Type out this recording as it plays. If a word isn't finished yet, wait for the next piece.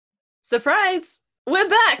Surprise! We're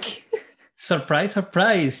back! Surprise,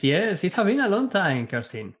 surprise. Yes, it has been a long time,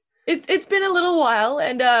 Kirsten. It's been a little while,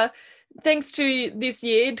 and thanks to this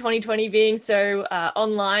year, 2020, being so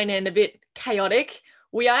online and a bit chaotic,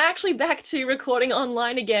 we are actually back to recording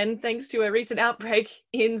online again, thanks to a recent outbreak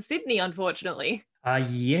in Sydney, unfortunately.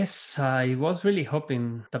 Yes, I was really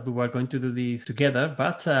hoping that we were going to do this together,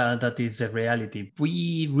 but that is the reality.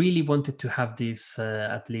 We really wanted to have this,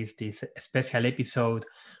 at least this special episode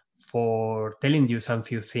for telling you some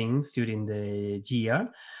few things during the year.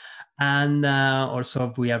 And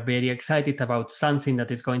also, we are very excited about something that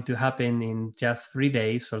is going to happen in just 3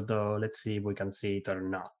 days, although let's see if we can see it or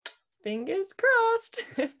not. Fingers crossed.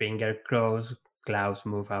 Finger crossed, clouds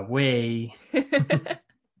move away.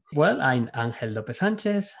 Well, I'm Ángel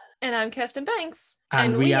López-Sánchez. And I'm Kirsten Banks.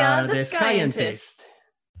 And we are the Skyentists.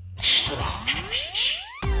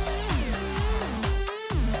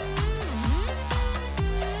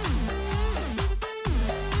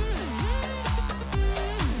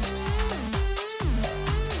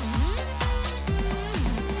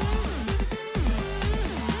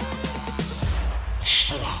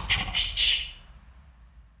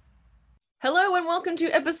 Hello and welcome to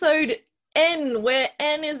episode N, where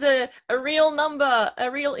N is a real number, a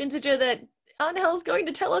real integer that Angel's going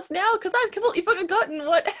to tell us now because I've completely forgotten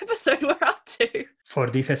what episode we're up to. For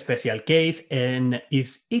this special case, N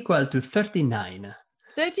is equal to 39.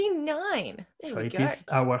 39. So it is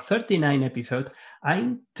our 39 episode.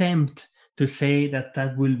 I'm tempted to say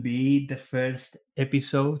that will be the first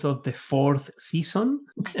episode of the 4th season.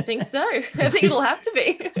 I think so. I think it'll have to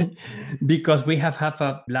be. Because we have had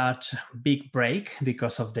a big break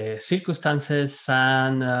because of the circumstances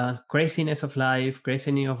and craziness of life,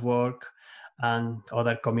 craziness of work, and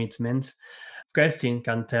other commitments. Kirsten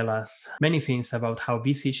can tell us many things about how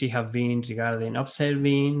busy she has been regarding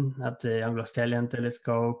observing at the Australian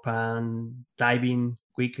telescope and diving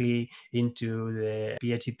quickly into the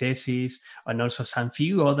PhD thesis, and also some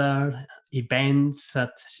few other events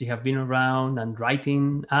that she has been around and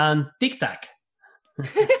writing, and TikTok.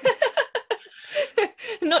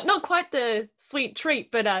 Not quite the sweet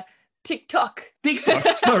treat, but TikTok.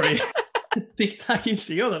 TikTok, sorry. TikTok is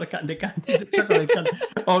the other the chocolate can.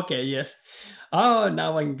 Okay, yes. Oh,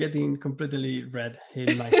 now I'm getting completely red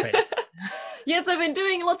in my face. Yes, I've been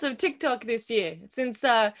doing lots of TikTok this year since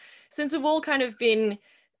we've all kind of been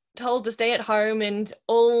told to stay at home and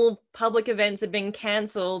all public events have been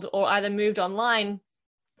cancelled or either moved online.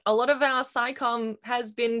 A lot of our SciComm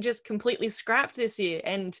has been just completely scrapped this year,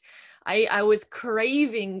 and I was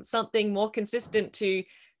craving something more consistent to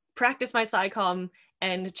practice my SciComm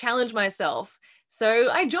and challenge myself.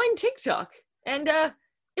 So I joined TikTok, and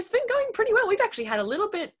it's been going pretty well. We've actually had a little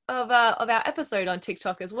bit of our episode on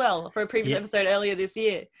TikTok as well for a previous episode earlier this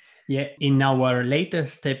year. Yeah, in our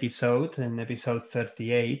latest episode, in episode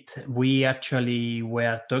 38, we actually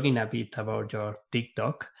were talking a bit about your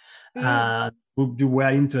TikTok. You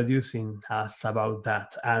were introducing us about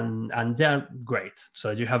that, and they're great.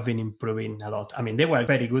 So you have been improving a lot. I mean, they were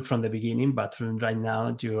very good from the beginning, but right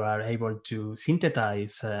now you are able to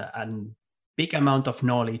synthesize a big amount of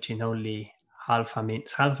knowledge in only half a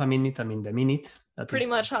minute. I mean, the minute. Pretty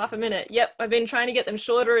much half a minute. Yep, I've been trying to get them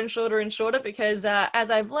shorter and shorter and shorter because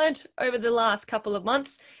as I've learned over the last couple of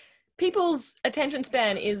months, people's attention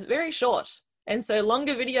span is very short. And so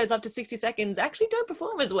longer videos up to 60 seconds actually don't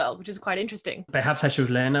perform as well, which is quite interesting. Perhaps I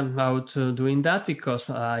should learn about doing that because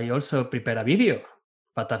I also prepared a video.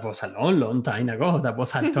 But that was a long, long time ago. That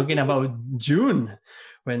was, I'm talking about June,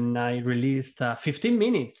 when I released a 15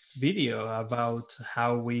 minutes video about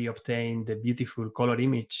how we obtain the beautiful color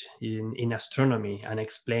image in astronomy, and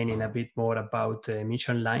explaining a bit more about the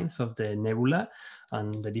emission lines of the nebula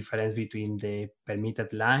and the difference between the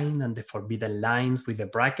permitted line and the forbidden lines with the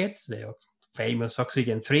brackets, the famous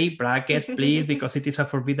oxygen 3 brackets, please, because it is a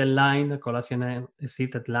forbidden line, a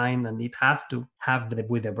collation-assisted line, and it has to have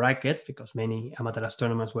with the brackets because many amateur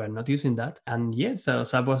astronomers were not using that. And yes, so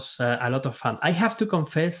that was a lot of fun. I have to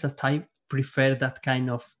confess that I prefer that kind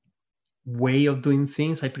of way of doing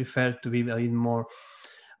things. I prefer to be a bit more,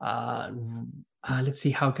 let's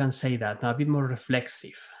see how I can say that, a bit more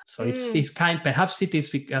reflexive. So it's perhaps it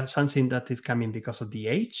is something that is coming because of the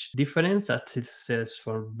age difference, that it's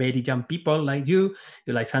for very young people like you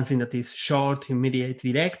like something that is short, immediate,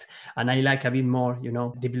 direct, and I like a bit more,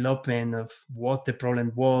 development of what the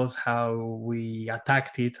problem was, how we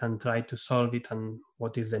attacked it and tried to solve it, and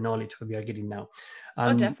what is the knowledge that we are getting now.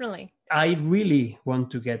 Definitely. I really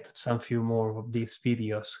want to get some few more of these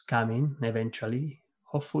videos coming eventually,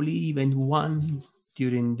 hopefully even one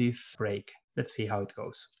during this break. Let's see how it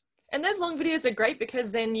goes. And those long videos are great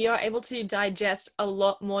because then you're able to digest a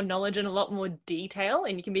lot more knowledge and a lot more detail,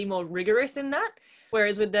 and you can be more rigorous in that.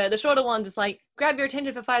 Whereas with the shorter ones, it's like, grab your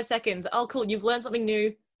attention for 5 seconds. Oh, cool, you've learned something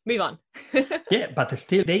new. Move on. Yeah, but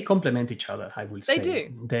still they complement each other, I will say. They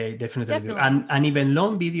do. They definitely do. Definitely. And even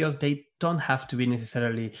long videos, they don't have to be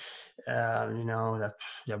necessarily, that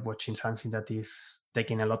you're watching something that is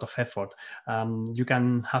taking a lot of effort. You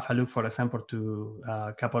can have a look, for example, to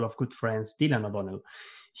a couple of good friends, Dylan O'Donnell.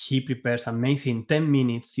 He prepares amazing 10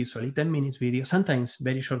 minutes, usually 10 minutes video, sometimes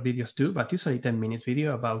very short videos too, but usually 10 minutes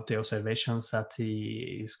video about the observations that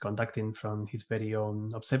he is conducting from his very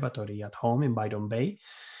own observatory at home in Byron Bay.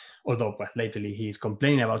 Although lately he is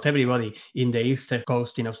complaining about everybody in the eastern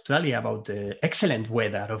coast in Australia about the excellent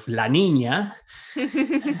weather of La Niña,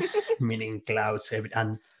 meaning clouds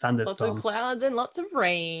and thunderstorms. Lots of clouds and lots of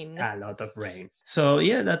rain. A lot of rain. So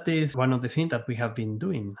yeah, that is one of the things that we have been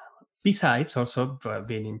doing. Besides also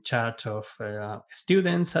being in charge of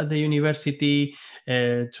students at the university,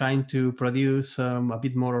 trying to produce a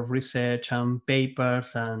bit more of research and papers,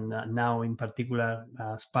 and now in particular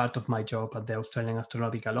as part of my job at the Australian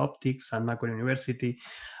Astronomical Optics and Macquarie University,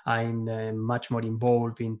 I'm much more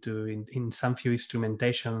involved in some few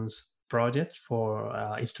instrumentations projects for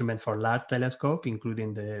instrument for large telescope,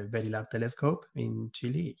 including the Very Large Telescope in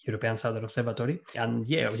Chile, European Southern Observatory. And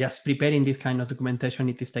yeah, just preparing this kind of documentation,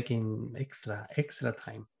 it is taking extra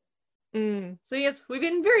time. So yes, we've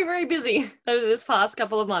been very, very busy over this past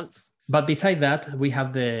couple of months. But besides that, we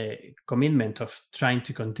have the commitment of trying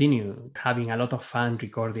to continue having a lot of fun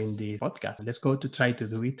recording this podcast. Let's go to try to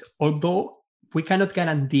do it. Although we cannot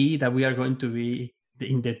guarantee that we are going to be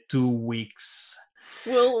in the 2 weeks.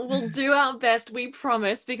 We'll do our best, we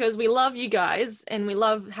promise, because we love you guys and we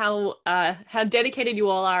love how dedicated you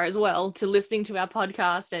all are as well to listening to our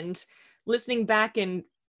podcast and listening back and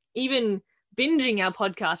even binging our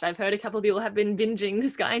podcast. I've heard a couple of people have been binging the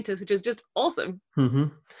Skyentists, which is just awesome. Mm-hmm.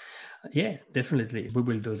 Yeah, definitely. We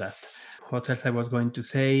will do that. What else I was going to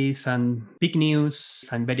say? Some big news.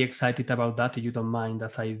 I'm very excited about that. If you don't mind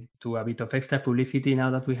that I do a bit of extra publicity now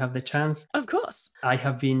that we have the chance. Of course. I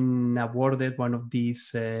have been awarded one of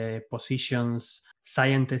these positions,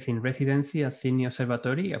 scientist in residency at Sydney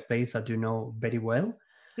Observatory, a place that you know very well.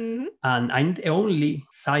 Mm-hmm. And I'm the only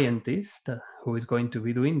scientist who is going to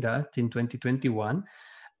be doing that in 2021.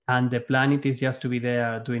 And the plan is just to be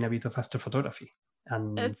there doing a bit of astrophotography.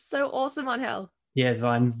 And it's so awesome, Ángel. Yes,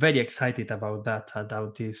 well, I'm very excited about that,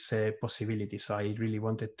 about this possibility. So I really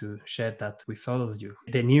wanted to share that with all of you.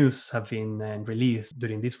 The news have been released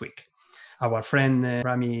during this week. Our friend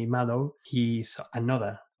Rami Madhav, he's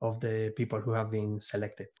another of the people who have been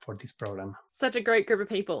selected for this program. Such a great group of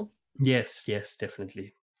people. Yes,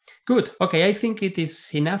 definitely. Good. Okay, I think it is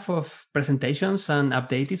enough of presentations and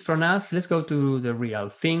updates from us. Let's go to the real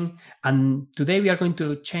thing. And today we are going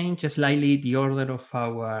to change slightly the order of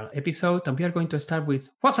our episode, and we are going to start with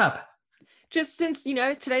what's up? Just since,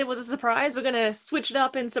 today was a surprise, we're going to switch it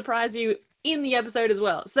up and surprise you in the episode as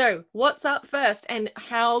well. So what's up first, and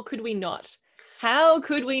how could we not? How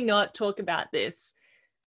could we not talk about this?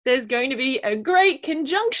 There's going to be a great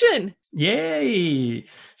conjunction. Yay!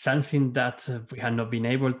 Something that we have not been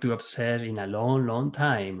able to observe in a long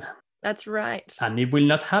time. That's right. And it will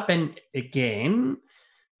not happen again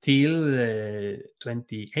till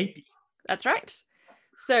 2080. That's right.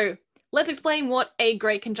 So let's explain what a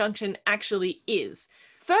great conjunction actually is.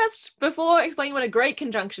 First, before explaining what a great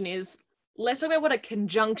conjunction is, let's talk about what a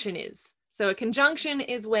conjunction is. So a conjunction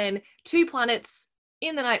is when two planets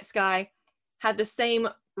in the night sky have the same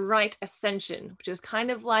right ascension, which is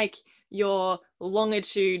kind of like your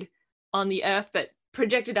longitude on the Earth, but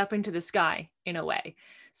projected up into the sky in a way.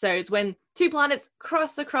 So it's when two planets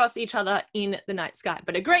cross across each other in the night sky.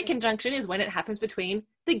 But a great conjunction is when it happens between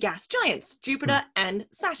the gas giants, Jupiter and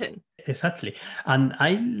Saturn. Exactly. And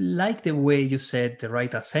I like the way you said the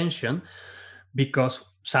right ascension, because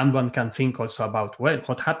someone can think also about, well,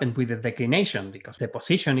 what happened with the declination? Because the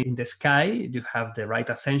position in the sky, you have the right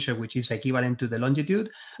ascension, which is equivalent to the longitude,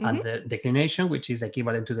 and the declination, which is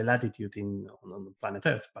equivalent to the latitude on the planet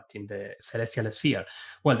Earth, but in the celestial sphere.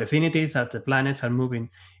 Well, the thing is that the planets are moving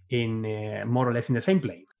in more or less in the same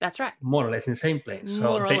plane. That's right. More or less in the same plane.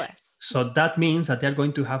 More or less. So that means that they're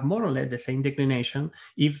going to have more or less the same declination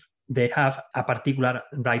if they have a particular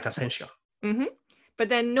right ascension. Mm-hmm. But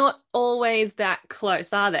they're not always that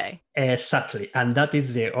close, are they? Exactly. And that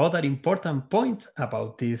is the other important point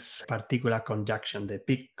about this particular conjunction, the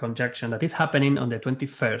big conjunction that is happening on the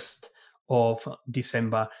 21st of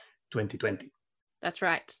December 2020. That's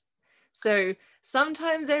right. So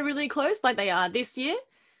sometimes they're really close, like they are this year,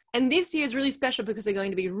 And this year is really special because they're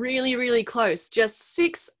going to be really, really close, just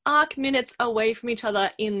 6 arc minutes away from each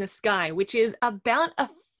other in the sky, which is about a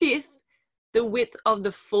fifth the width of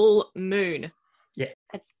the full moon. Yeah.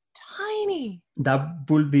 It's tiny. That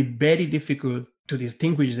will be very difficult to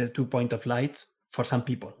distinguish the 2 points of light for some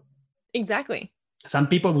people. Exactly. Some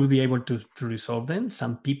people will be able to resolve them.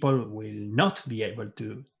 Some people will not be able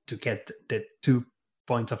to get the 2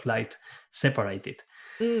 points of light separated.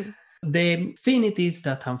 Mm. The thing it is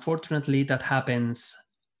that unfortunately that happens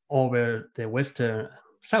over the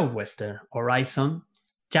southwestern horizon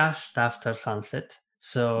just after sunset.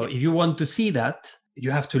 So Yes. if you want to see that, you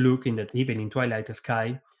have to look in the evening twilight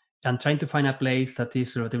sky and trying to find a place that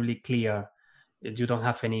is relatively clear. You don't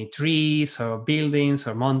have any trees or buildings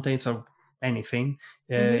or mountains or anything.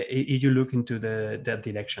 You look into that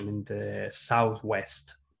direction in the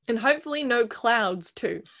southwest. And hopefully no clouds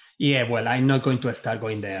too. Yeah, well, I'm not going to start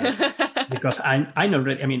going there because I'm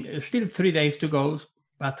already, I mean, still 3 days to go,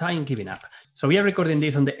 but I'm giving up. So we are recording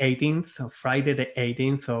this on the 18th of Friday, the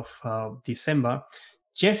 18th of December.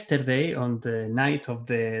 Yesterday, on the night of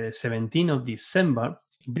the 17th of December,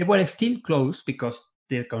 they were still close because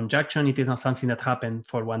the conjunction, it is not something that happened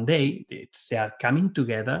for one day. They are coming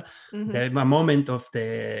together. There is a moment of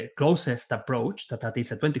the closest approach, that is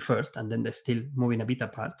the 21st, and then they're still moving a bit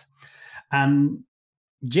apart. And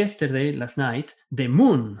yesterday, last night, the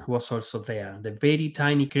moon was also there. The very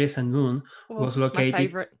tiny crescent moon was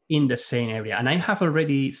located in the same area. And I have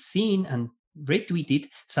already seen and retweeted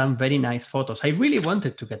some very nice photos. I really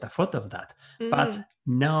wanted to get a photo of that, but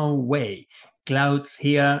no way. Clouds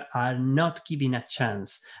here are not giving a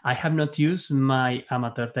chance. I have not used my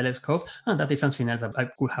amateur telescope, and that is something else that I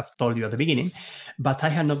could have told you at the beginning, but I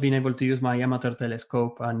have not been able to use my amateur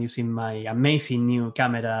telescope and using my amazing new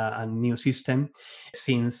camera and new system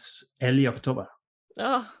since early October.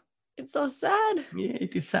 Oh, it's so sad. Yeah,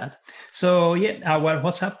 it is sad. So yeah, our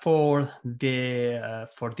WhatsApp for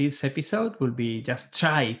this episode will be just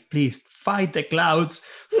please fight the clouds,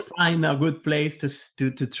 find a good place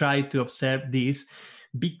to try to observe this,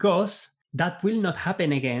 because that will not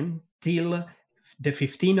happen again till the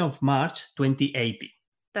 15th of March 2080.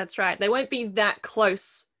 That's right. They won't be that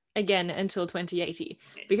close again until 2080.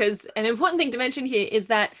 Because an important thing to mention here is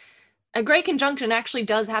that a great conjunction actually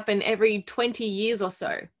does happen every 20 years or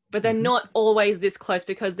so, but they're not always this close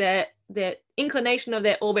because their inclination of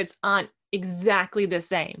their orbits aren't exactly the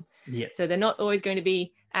same. Yes. So they're not always going to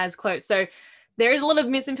be as close. So there is a lot of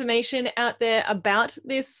misinformation out there about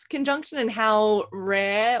this conjunction and how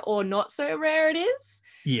rare or not so rare it is.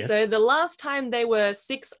 Yes. So the last time they were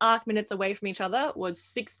 6 arc minutes away from each other was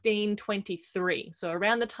 1623, so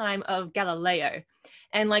around the time of Galileo.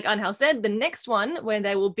 And like Ángel said, the next one, when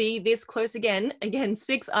they will be this close again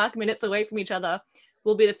 6 arc minutes away from each other,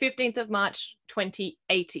 will be the 15th of March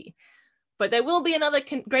 2080. But there will be another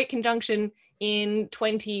great conjunction in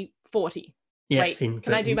 2040. Yes. Wait,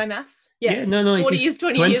 can I do my maths? Yes. Yeah, no, 40 years,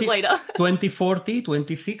 20 years later. 2040,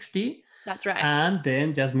 2060. That's right. And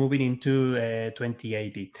then just moving into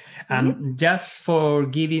 2080. Just for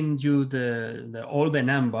giving you all the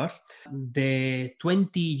numbers, the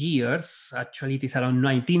 20 years, actually it is around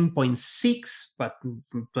 19.6, but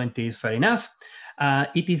 20 is fair enough.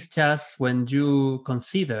 It is just when you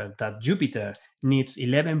consider that Jupiter needs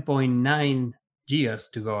 11.9 years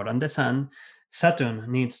to go around the sun, Saturn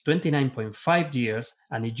needs 29.5 years,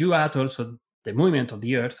 and if you add also the movement of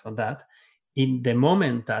the Earth on that, in the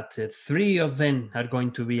moment that 3 of them are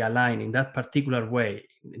going to be aligned in that particular way,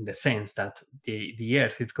 in the sense that the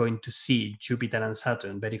Earth is going to see Jupiter and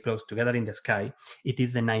Saturn very close together in the sky, it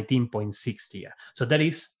is the 19.6 year. So that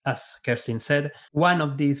is, as Kirsten said, one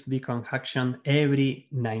of these big conjunctions every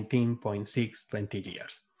 19.6, 20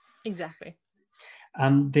 years. Exactly.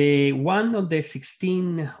 And the one on the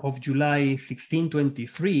 16th of July,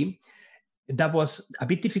 1623, that was a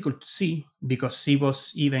bit difficult to see because it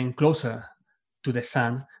was even closer to the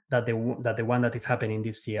sun than the one that is happening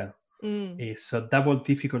this year. So that was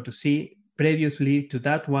difficult to see. Previously to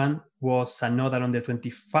that one was another on the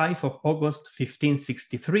 25th of August,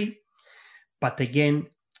 1563. But again,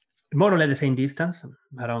 more or less the same distance,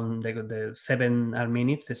 around the 7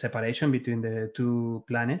 minutes, the separation between the two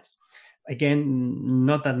planets. Again,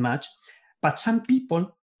 not that much. But some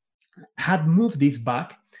people had moved this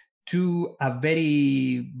back to a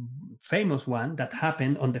very famous one that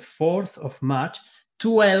happened on the 4th of March,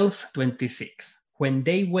 1226, when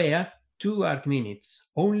they were 2 arc minutes,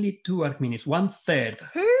 only 2 arc minutes, 1/3.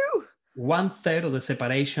 Who? 1/3 of the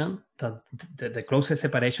separation, the closest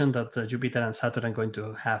separation that Jupiter and Saturn are going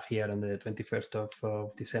to have here on the 21st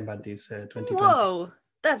of December, this 2020. Whoa,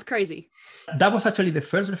 That's crazy. That was actually the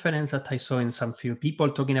first reference that I saw in some few people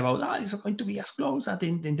talking about, it's going to be as close as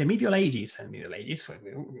in the Middle Ages. And Middle Ages,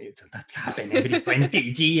 that happened every 20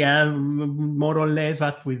 years, more or less,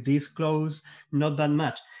 but with this close, not that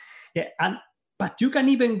much. Yeah, but you can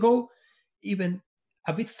even go even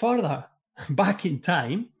a bit further back in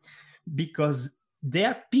time, because there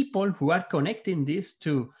are people who are connecting this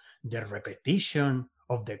to the repetition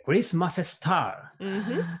of the Christmas star.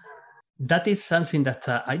 Mm-hmm. That is something that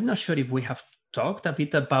I'm not sure if we have talked a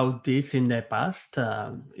bit about this in the past.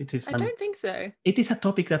 I don't think so. It is a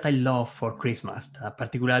topic that I love for Christmas,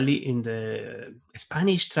 particularly in the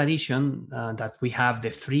Spanish tradition that we have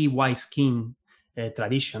the three wise king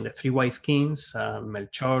tradition, the three wise kings,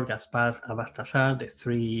 Melchor, Gaspar, and Balthasar, the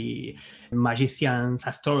three magicians,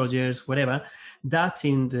 astrologers, whatever, that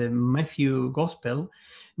in the Matthew Gospel,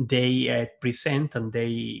 they present and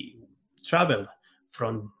they travel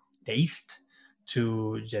from the east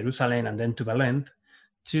to Jerusalem and then to Bethlehem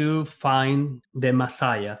to find the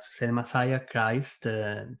Messiah, the Messiah Christ,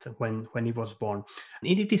 when he was born.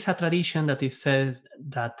 It is a tradition that it says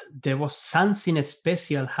that there was something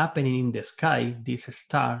special happening in the sky, this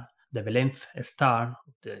star, the Bethlehem star,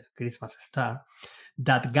 the Christmas star,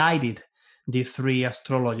 that guided the three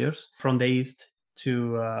astrologers from the east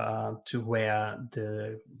to where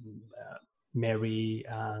the Mary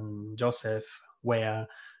and Joseph were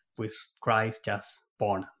with Christ just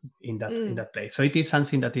born in that place. So it is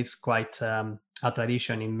something that is quite a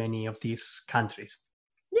tradition in many of these countries.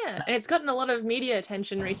 Yeah, and it's gotten a lot of media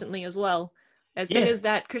attention recently as well. As soon as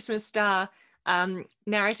that Christmas star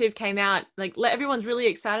narrative came out, like everyone's really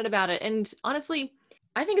excited about it. And honestly,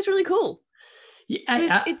 I think it's really cool.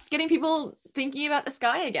 Yeah, it's getting people thinking about the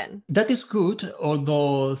sky again. That is good,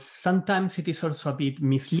 although sometimes it is also a bit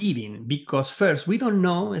misleading, because first, we don't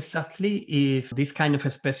know exactly if this kind of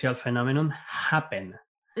a special phenomenon happened.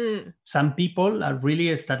 Some people are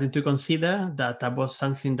really starting to consider that was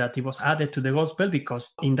something that it was added to the gospel,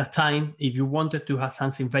 because in that time, if you wanted to have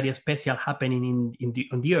something very special happening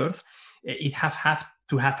on the earth, it have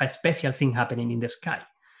to have a special thing happening in the sky.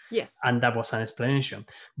 Yes. And that was an explanation.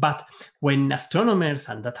 But when astronomers,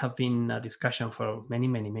 and that have been a discussion for many,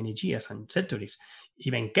 many, many years and centuries,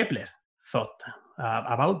 even Kepler thought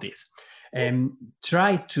about this,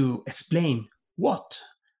 tried to explain what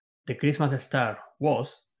the Christmas star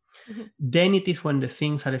was, then it is when the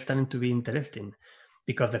things are starting to be interesting.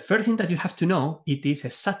 Because the first thing that you have to know, it is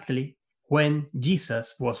exactly when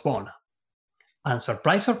Jesus was born. And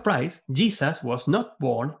surprise, surprise, Jesus was not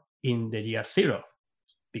born in the year 0,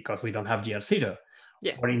 because we don't have year 0,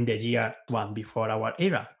 or in the year 1 before our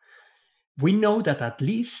era. We know that at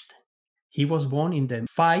least he was born in the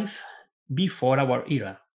 5 before our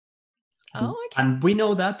era. Oh, okay. And we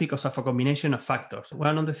know that because of a combination of factors.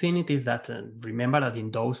 One of the things is that, remember that in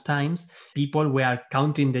those times, people were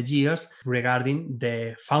counting the years regarding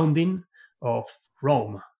the founding of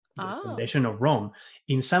Rome, the foundation of Rome.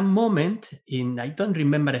 In some moment, I don't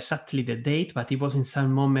remember exactly the date, but it was in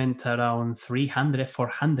some moment around 300,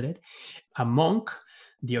 400, a monk,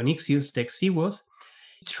 Dionysius the Exiguus,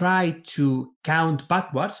 tried to count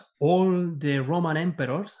backwards all the Roman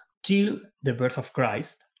emperors till the birth of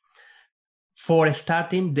Christ, for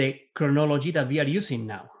starting the chronology that we are using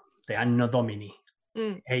now, the Anno Domini,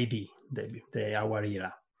 AD, our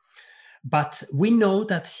era. But we know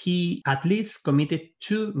that he at least committed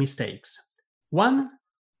 2 mistakes. One,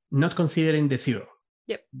 not considering the 0.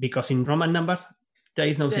 Yep. Because in Roman numbers, there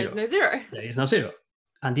is no 0. There's no 0. There is no 0.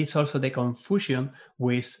 And it's also the confusion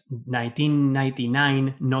with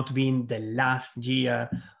 1999 not being the last year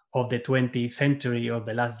of the 20th century or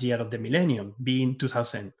the last year of the millennium, being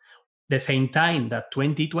 2000. The same time that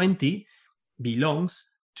 2020 belongs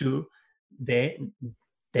to the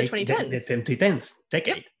 2010s. The 2010s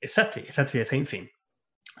decade. Yep. Exactly the same thing.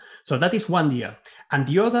 So that is 1 year. And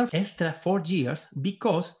the other extra 4 years,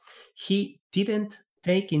 because he didn't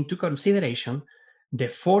take into consideration the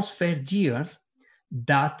 4 first years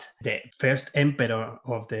that the first emperor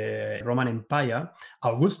of the Roman Empire,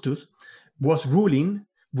 Augustus, was ruling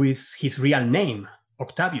with his real name,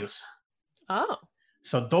 Octavius. Oh.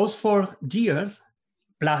 So those 4 years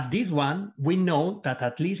plus this one, we know that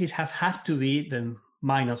at least it have to be the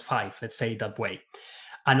 -5, let's say it that way.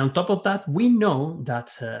 And on top of that, we know that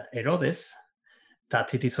Herodes,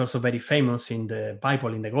 that it is also very famous in the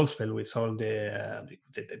Bible, in the Gospel, with all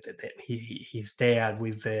he's there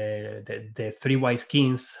with the 3 wise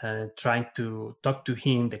kings trying to talk to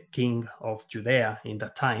him, the king of Judea in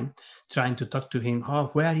that time, trying to talk to him,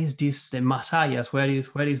 where is this, the Messiah,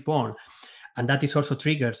 where is born? And that is also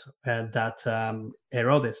triggers that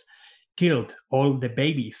Herodes killed all the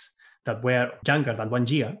babies that were younger than 1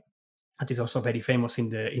 year. That is also very famous in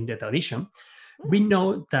the tradition. Hmm. We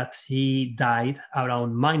know that he died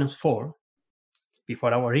around -4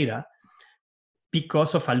 before our era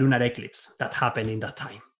because of a lunar eclipse that happened in that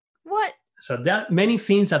time. What? So there are many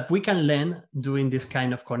things that we can learn doing this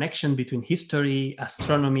kind of connection between history,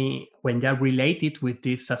 astronomy, when they are related with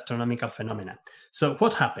this astronomical phenomena. So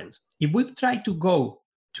what happens? If we try to go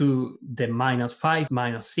to the -5,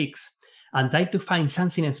 -6, and try to find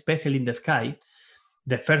something special in the sky,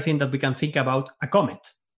 the first thing that we can think about, a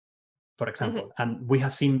comet, for example. And we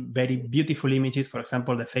have seen very beautiful images, for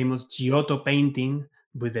example, the famous Giotto painting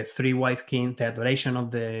with the 3 wise kings, the adoration of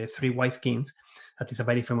the 3 wise kings. That is a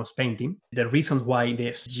very famous painting. The reason why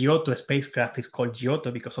the Giotto spacecraft is called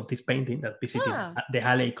Giotto because of this painting that visited the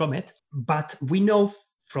Halley comet. But we know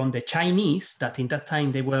from the Chinese that in that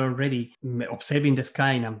time they were already observing the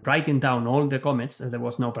sky and writing down all the comets, and there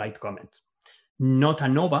was no bright comet. Not a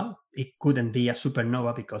nova. It couldn't be a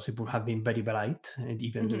supernova because it would have been very bright, and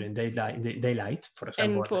even during daylight, for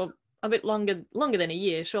example. And for a bit longer than a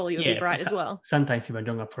year, surely it would be bright as well. Sometimes even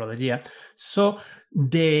longer for the year. So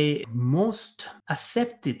the most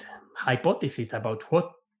accepted hypothesis about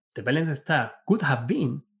what the Belen star could have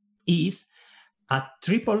been is a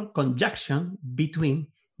triple conjunction between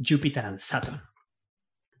Jupiter and Saturn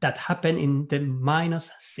that happened in the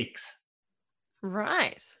 -6.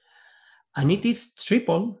 Right. And it is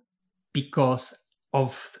triple because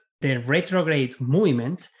of the retrograde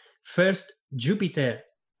movement. First, Jupiter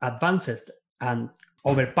advances and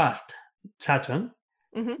overpassed Saturn.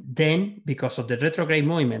 Then, because of the retrograde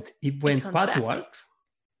movement, it went backward.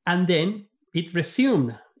 And then it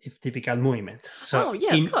resumed its typical movement. So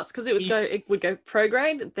of course, because it would go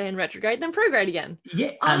prograde, then retrograde, then prograde again.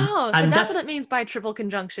 Yeah. So that's what it means by triple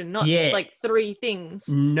conjunction, not like 3 things.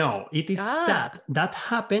 No, it is that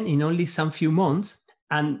happened in only some few months.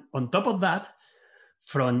 And on top of that,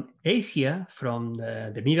 from Asia, from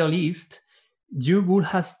the Middle East, you would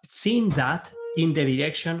have seen that in the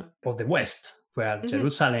direction of the West, where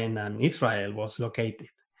Jerusalem and Israel was located.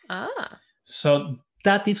 So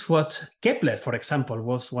that is what Kepler, for example,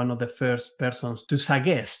 was one of the first persons to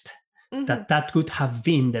suggest that could have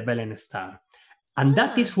been the Belen star. And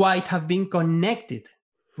that is why it has been connected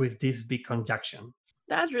with this big conjunction.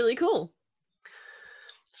 That's really cool.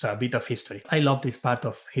 So a bit of history. I love this part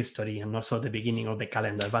of history and also the beginning of the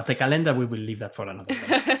calendar, but the calendar, we will leave that for another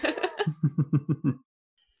time.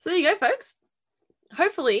 So there you go, folks.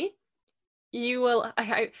 Hopefully you will.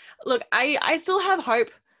 Look, I still have hope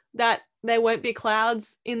that there won't be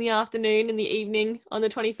clouds in the afternoon, in the evening on the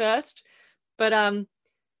 21st, but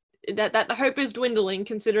that hope is dwindling,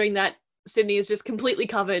 considering that Sydney is just completely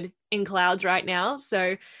covered in clouds right now.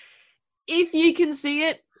 So if you can see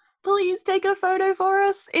it, please take a photo for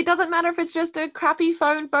us. It doesn't matter if it's just a crappy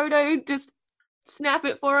phone photo, just snap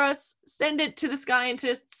it for us, send it to the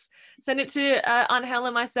Skyentists, send it to Ángel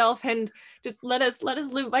and myself, and just let us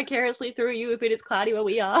live vicariously through you if it is cloudy where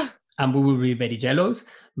we are. And we will be very jealous,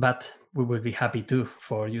 but we will be happy too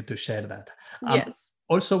for you to share that. Yes.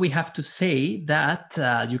 Also, we have to say that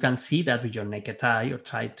you can see that with your naked eye, or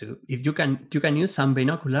try to. If you can use some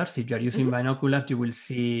binoculars. If you are using binoculars, you will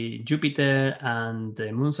see Jupiter and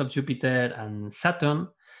the moons of Jupiter and Saturn.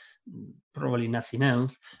 Probably nothing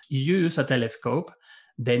else. If you use a telescope,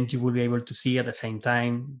 then you will be able to see at the same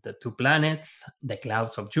time the 2 planets, the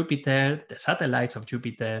clouds of Jupiter, the satellites of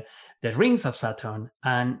Jupiter, the rings of Saturn,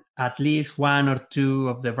 and at least 1 or 2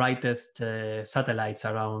 of the brightest satellites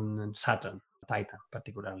around Saturn, Titan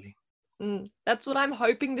particularly. That's what I'm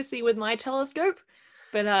hoping to see with my telescope,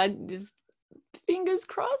 but just fingers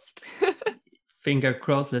crossed. Finger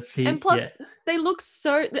crossed, let's see. And plus, they look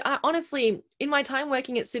so... honestly, in my time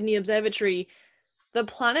working at Sydney Observatory, the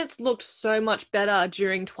planets looked so much better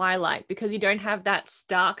during twilight because you don't have that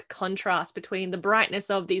stark contrast between the brightness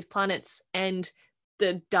of these planets and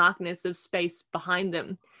the darkness of space behind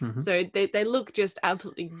them. So they look just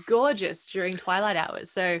absolutely gorgeous during twilight hours.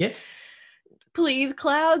 So please,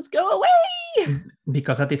 clouds, go away!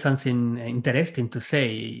 Because that is something interesting to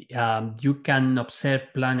say. You can observe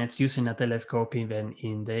planets using a telescope even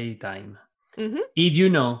in daytime. If you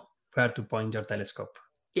know where to point your telescope.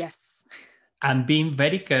 Yes. And being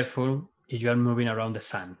very careful if you are moving around the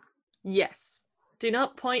sun. Yes. Do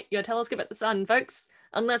not point your telescope at the sun, folks,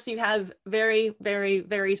 unless you have very, very,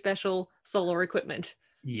 very special solar equipment.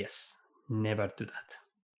 Yes, never do that.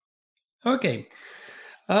 Okay.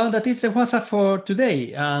 That is the WhatsApp for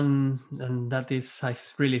today. And that is, I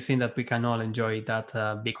really think that we can all enjoy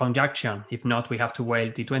that big conjunction. If not, we have to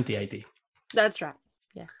wait till 2080. That's right.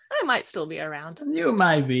 Yes. I might still be around. You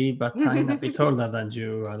might be, but I'm a bit older than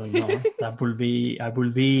you. I don't know. I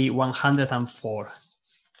will be 104.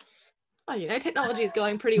 Oh, technology is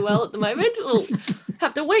going pretty well at the moment. We'll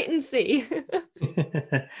have to wait and see.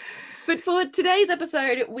 But for today's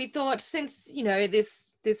episode, we thought since,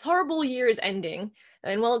 this horrible year is ending,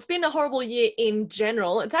 and while it's been a horrible year in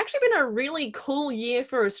general, it's actually been a really cool year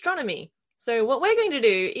for astronomy. So what we're going to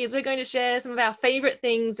do is we're going to share some of our favorite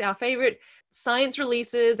things, our favorite science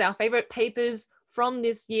releases, our favorite papers from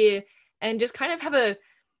this year, and just kind of have a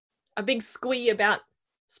big squee about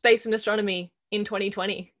space and astronomy in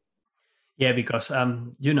 2020. Yeah, because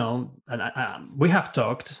we have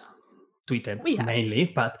talked, Twitter mainly,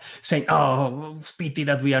 but saying, "Oh, pity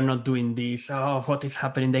that we are not doing this. Oh, what is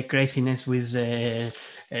happening? The craziness with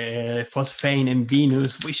phosphine and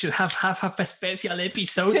Venus. We should have a special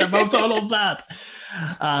episode about all of that."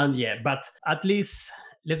 But at least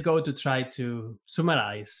let's go to try to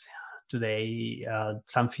summarize today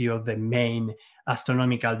some few of the main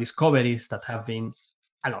astronomical discoveries that have been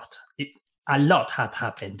a lot. A lot had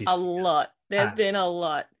happened this year. Lot. There's been a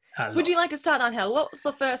lot. Would you like to start, Ángel? What's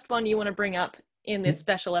the first one you want to bring up in this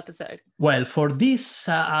special episode? Well, for this,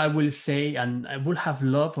 I will say, and I would have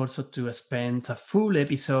loved also to spend a full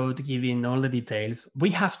episode giving all the details. We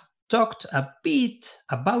have talked a bit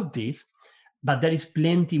about this, but there is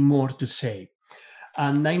plenty more to say.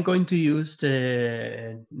 And I'm going to use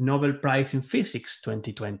the Nobel Prize in Physics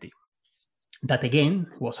 2020. That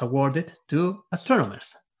again was awarded to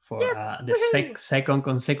astronomers for the second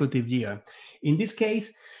consecutive year. In this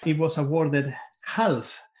case, it was awarded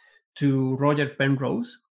half to Roger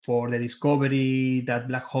Penrose for the discovery that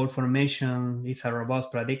black hole formation is a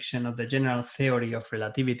robust prediction of the general theory of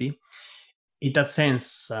relativity. In that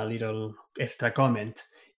sense, a little extra comment,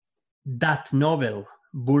 that Nobel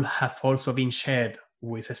would have also been shared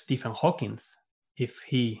with Stephen Hawking if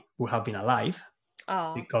he would have been alive.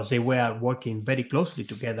 Because they were working very closely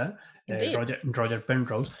together, Roger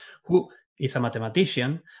Penrose, who is a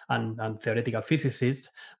mathematician and theoretical physicist,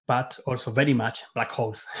 but also very much black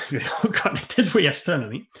holes connected with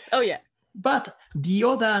astronomy. Oh, yeah. But the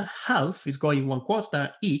other half is going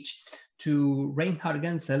 1/4 each to Reinhard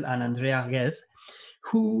Genzel and Andrea Ghez,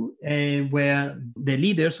 who were the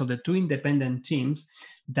leaders of the two independent teams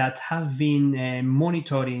that have been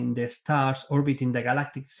monitoring the stars orbiting the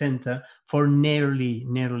galactic center for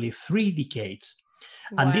nearly 3 decades.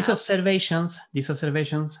 Wow. And these observations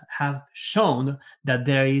have shown that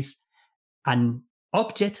there is an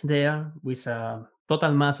object there with a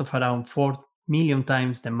total mass of around 4 million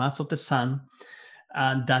times the mass of the sun,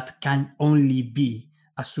 that can only be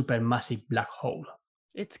a supermassive black hole.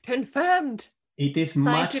 It's confirmed. It is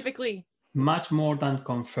scientifically much more than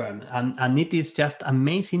confirmed, and it is just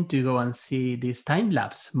amazing to go and see these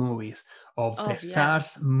time-lapse movies of the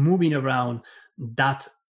stars moving around that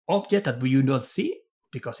object that we do not see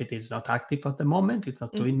because it is not active at the moment. It's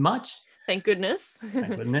not doing much. Thank goodness.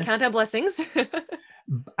 Count our blessings.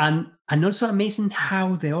 And also amazing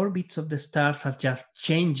how the orbits of the stars are just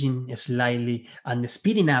changing slightly and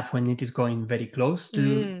speeding up when it is going very close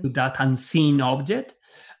to that unseen object.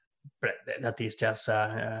 That is just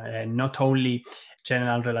not only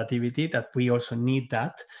general relativity, that we also need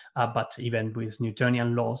that, but even with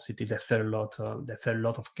Newtonian laws, it is the third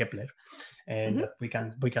law of Kepler, and that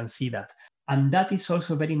we can see that. And that is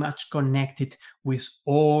also very much connected with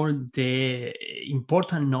all the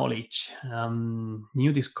important knowledge,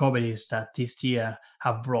 new discoveries that this year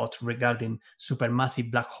have brought regarding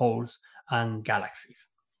supermassive black holes and galaxies.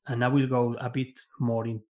 And I will go a bit more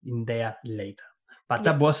in there later. But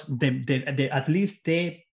that was the at least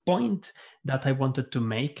the point that I wanted to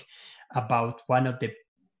make about one of the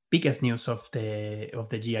biggest news of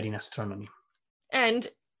the year in astronomy. And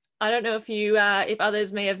I don't know if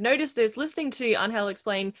others may have noticed this, listening to Ángel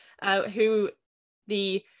explain who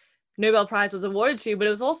the Nobel Prize was awarded to, but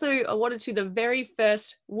it was also awarded to the very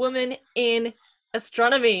first woman in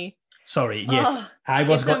astronomy. Sorry, yes,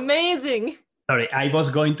 it's amazing. Sorry, I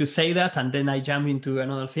was going to say that, and then I jumped into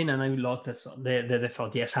another thing, and I lost the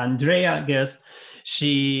thought. Yes, Andrea Ghez,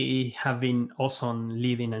 she has been awesome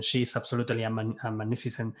leading, and she's absolutely a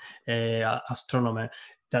magnificent astronomer.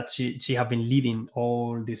 That she has been leading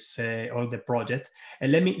all the project.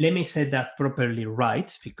 And let me say that properly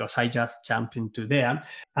right, because I just jumped into there.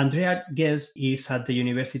 Andrea Ghez is at the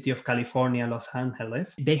University of California, Los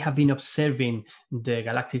Angeles. They have been observing the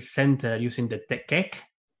galactic center using the Keck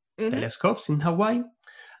telescopes in Hawaii,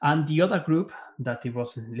 and the other group that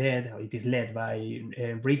it is led by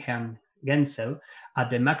Reinhard Genzel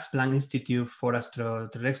at the Max Planck Institute for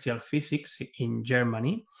Astroterrestrial Physics in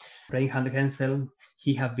Germany. Reinhard Genzel,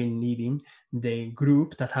 he have been leading the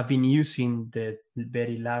group that have been using the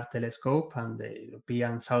Very Large Telescope and the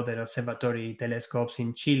European Southern Observatory telescopes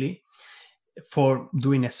in Chile for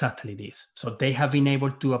doing exactly this. So they have been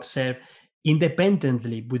able to observe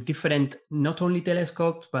independently with different, not only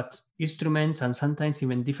telescopes, but instruments and sometimes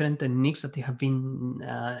even different techniques that they have been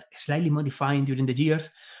slightly modifying during the years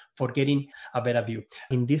for getting a better view.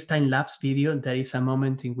 In this time-lapse video, there is a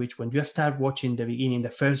moment in which when you start watching the beginning, the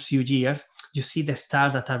first few years, you see the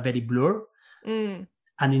stars that are very blurred. Mm.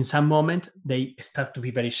 And in some moment, they start to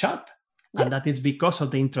be very sharp. Yes. And that is because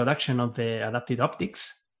of the introduction of the adaptive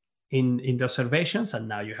optics in the observations, and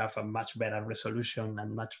now you have a much better resolution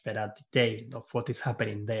and much better detail of what is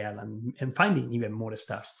happening there and finding even more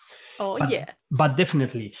stars. Oh, but, yeah. But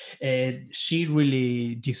definitely, she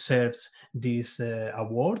really deserves this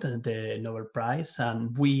award, the Nobel Prize,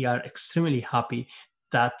 and we are extremely happy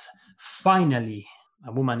that finally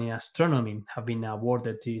a woman in astronomy have been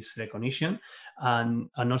awarded this recognition, and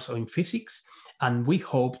also in physics, and we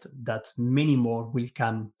hope that many more will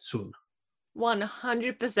come soon.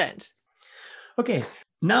 100%. Okay,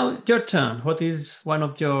 now your turn. What is one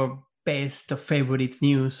of your best or favorite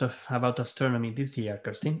news about astronomy this year,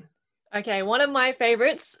 Kirsten? Okay, one of my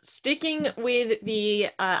favorites, sticking with the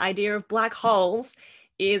idea of black holes,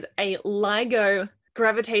 is a LIGO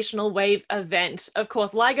gravitational wave event. Of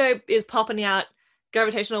course, LIGO is popping out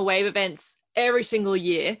gravitational wave events every single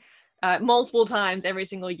year, multiple times every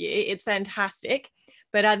single year. It's fantastic.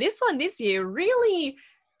 But this one this year really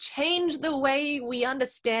changed the way we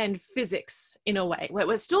understand physics in a way.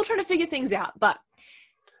 We're still trying to figure things out, but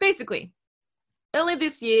basically, earlier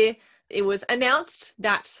this year, it was announced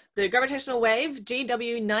that the gravitational wave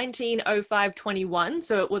GW 190521,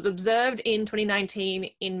 so it was observed in 2019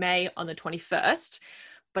 in May on the 21st,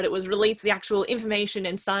 but it was released, the actual information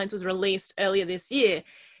and science was released earlier this year,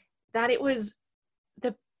 that it was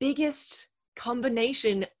the biggest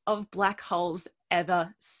combination of black holes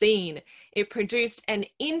ever seen. It produced an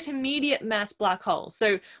intermediate mass black hole.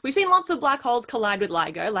 So we've seen lots of black holes collide with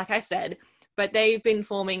LIGO, like I said, but they've been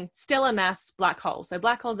forming stellar mass black holes. So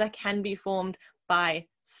black holes that can be formed by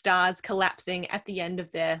stars collapsing at the end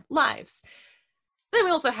of their lives. Then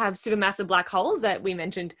we also have supermassive black holes that we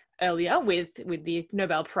mentioned earlier with the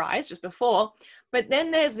Nobel Prize just before. But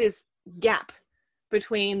then there's this gap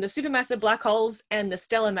between the supermassive black holes and the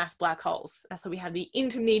stellar mass black holes. That's why we have the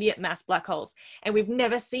intermediate mass black holes. And we've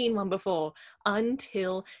never seen one before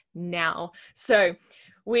until now. So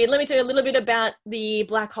let me tell you a little bit about the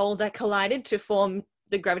black holes that collided to form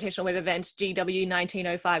the gravitational wave event GW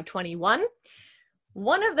 190521.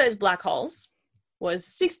 One of those black holes was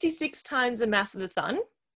 66 times the mass of the sun,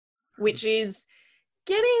 which is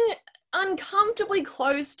getting uncomfortably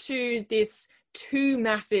close to this too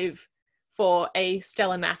massive for a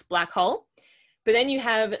stellar mass black hole. But then you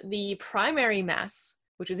have the primary mass,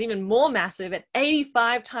 which is even more massive at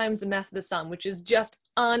 85 times the mass of the sun, which is just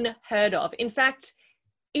unheard of. In fact,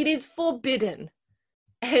 it is forbidden.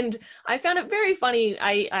 And I found it very funny.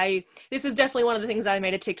 This is definitely one of the things I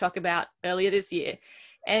made a TikTok about earlier this year.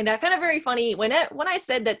 And I found it very funny when I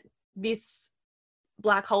said that this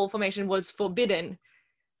black hole formation was forbidden,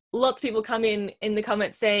 lots of people come in the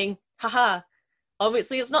comments saying, haha,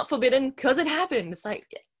 obviously it's not forbidden because it happened. It's like,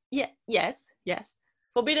 yeah, yes.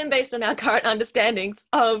 Forbidden based on our current understandings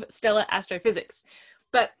of stellar astrophysics.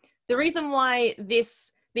 But the reason why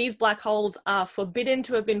these black holes are forbidden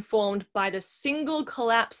to have been formed by the single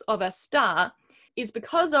collapse of a star is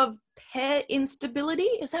because of pair instability.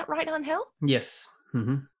 Is that right, Ángel? Yes.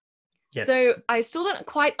 Mm-hmm. Yes. So I still don't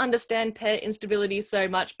quite understand pair instability so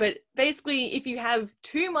much, but basically if you have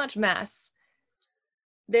too much mass,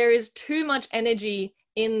 there is too much energy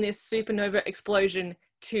in this supernova explosion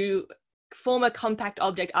to form a compact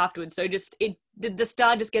object afterwards. So the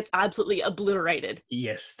star just gets absolutely obliterated.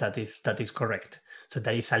 Yes, that is correct. So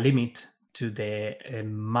there is a limit to the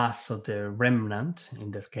mass of the remnant,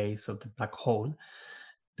 in this case of the black hole,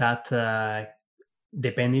 that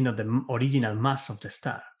depending on the original mass of the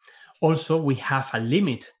star. Also, we have a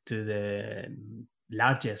limit to the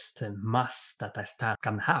largest mass that a star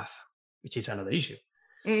can have, which is another issue.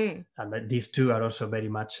 And these two are also very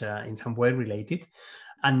much in some way related.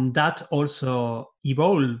 And that also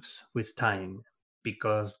evolves with time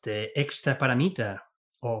because the extra parameter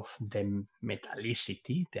of the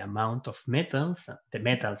metallicity, the amount of metals,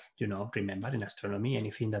 remember in astronomy,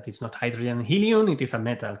 anything that is not hydrogen and helium, it is a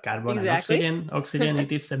metal. Carbon exactly. and oxygen,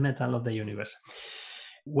 it is a metal of the universe.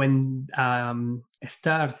 When a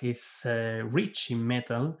star is rich in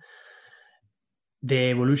metal,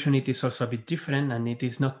 the evolution it is also a bit different, and it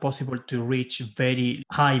is not possible to reach very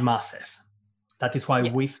high masses. That is why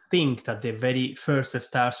we Yes. think that the very first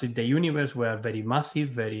stars in the universe were very massive,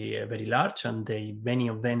 very large, and many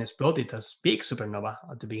of them exploded as big supernova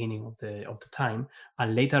at the beginning of the time.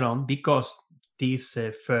 And later on, because this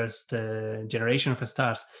first generation of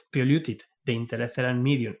stars polluted the interstellar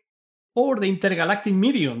medium or the intergalactic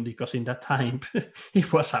medium, because in that time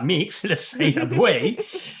it was a mix, let's say that way.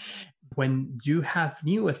 When you have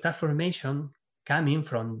new star formation coming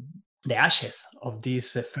from the ashes of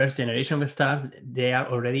this first generation of stars, they are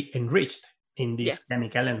already enriched in these Yes.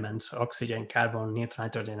 chemical elements, oxygen, carbon,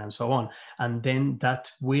 nitrogen, and so on. And then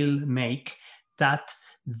that will make that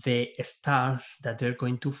the stars that they're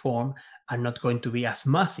going to form are not going to be as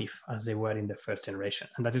massive as they were in the first generation.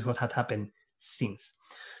 And that is what had happened since.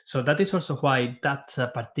 So that is also why that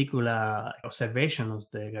particular observation of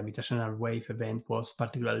the gravitational wave event was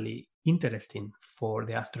particularly interesting for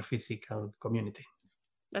the astrophysical community.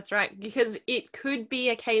 That's right, because it could be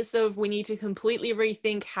a case of we need to completely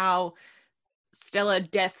rethink how stellar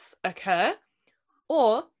deaths occur.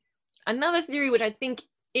 Or another theory, which I think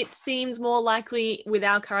it seems more likely with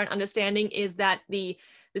our current understanding, is that the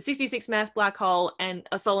 66 mass black hole and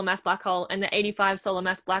a solar mass black hole and the 85 solar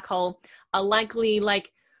mass black hole are likely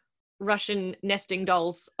like Russian nesting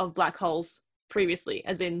dolls of black holes previously,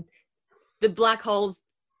 as in the black holes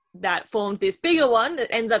that formed this bigger one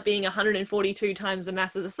that ends up being 142 times the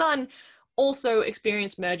mass of the sun also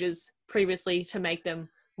experienced mergers previously to make them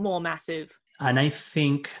more massive. And I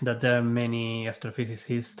think that there are many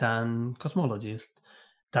astrophysicists and cosmologists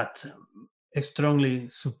that strongly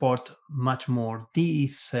support much more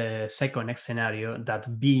this second scenario,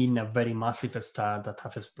 that being a very massive star that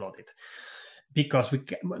have exploded. Because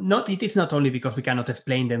it is not only because we cannot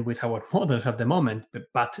explain them with our models at the moment,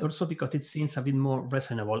 but also because it seems a bit more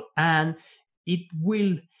reasonable, and it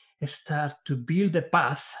will start to build a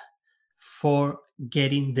path for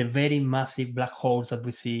getting the very massive black holes that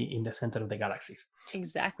we see in the center of the galaxies.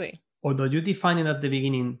 Exactly. Although you defined it at the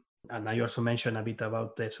beginning, and I also mentioned a bit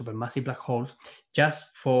about the supermassive black holes,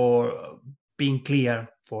 just for being clear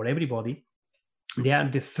for everybody, there are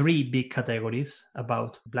the three big categories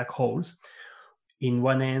about black holes. In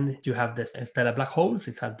one end, you have the stellar black holes.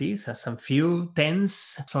 It has these, has some few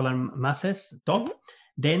tens solar masses top. Mm-hmm.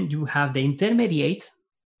 Then you have the intermediate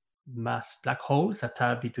mass black holes that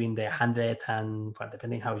are between the 100 and, well,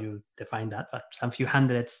 depending how you define that, but some few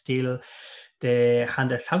hundred, still the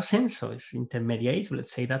 100,000. So it's intermediate,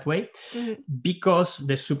 let's say that way, mm-hmm. because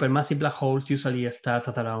the supermassive black holes usually start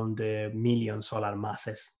at around the million solar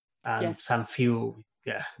masses, and yes. some few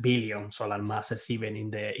billion solar masses even in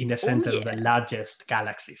the center of the largest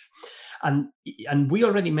galaxies. And we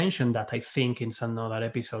already mentioned that, I think, in some other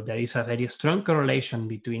episode, there is a very strong correlation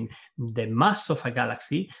between the mass of a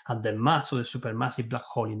galaxy and the mass of the supermassive black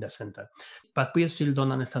hole in the center. But we still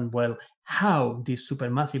don't understand well how these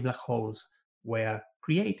supermassive black holes were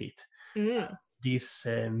created. This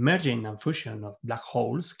merging and fusion of black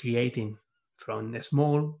holes, creating from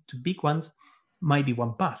small to big ones, might be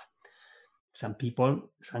one path. Some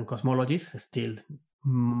people, some cosmologists still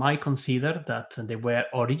might consider that they were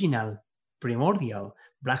original primordial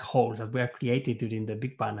black holes that were created during the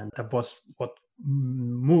Big Bang, and that was what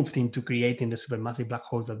moved into creating the supermassive black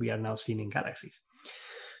holes that we are now seeing in galaxies.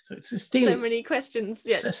 So it's still so many questions,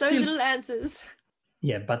 yet so little answers.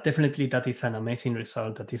 Yeah, but definitely that is an amazing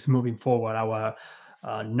result that is moving forward our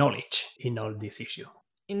knowledge in all this issue.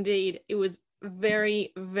 Indeed, it was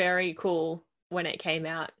very, very cool when it came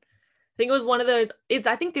out. I think it was one of those,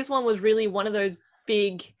 I think this one was really one of those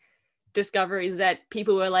big discoveries that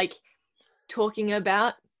people were like talking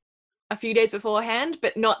about a few days beforehand,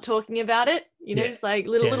 but not talking about it. You know, it's like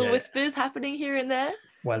little whispers happening here and there.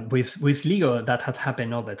 Well, with LIGO, that had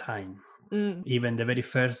happened all the time. Even the very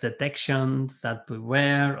first detections that we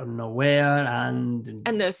were or nowhere, and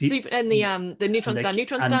the neutron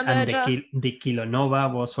star merger, and the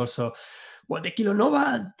kilonova was also. Well, the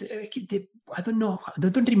kilonova, I don't know, I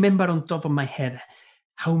don't remember on top of my head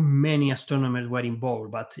how many astronomers were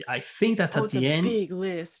involved, but I think that at the end, big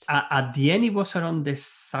list. At the end, it was around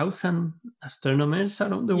 1,000 astronomers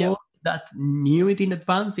around the world that knew it in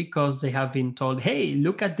advance, because they have been told, "Hey,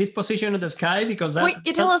 look at this position of the sky, because point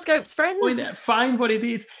your telescopes, friends. Find what it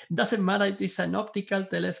is. Doesn't matter if it's an optical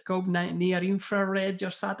telescope, near infrared, your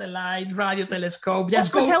satellite, radio telescope.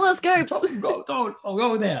 Just go. The telescopes.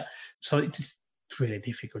 Go there." So it is really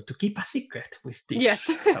difficult to keep a secret with this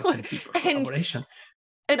collaboration.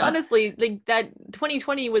 And honestly, like that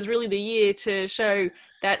 2020 was really the year to show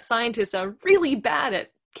that scientists are really bad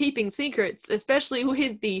at keeping secrets, especially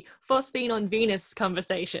with the phosphine on Venus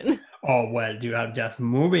conversation. Oh, well, you are just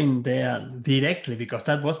moving there directly because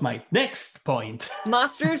that was my next point.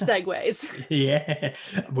 Master of segues. Yeah,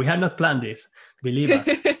 we had not planned this, believe us.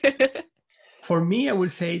 For me, I will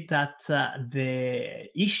say that the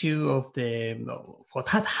issue of what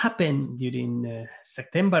had happened during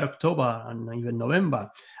September, October, and even November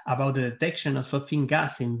about the detection of phosphine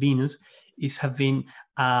gas in Venus is have been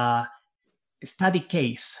a study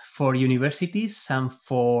case for universities and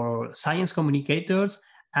for science communicators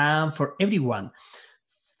and for everyone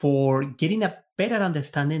for getting a better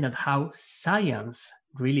understanding of how science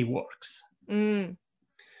really works.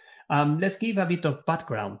 Let's give a bit of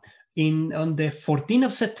background. On the 14th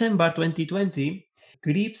of September 2020, Jane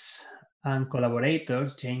Greaves and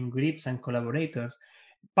collaborators,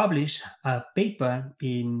 published a paper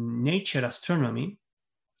in Nature Astronomy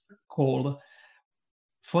called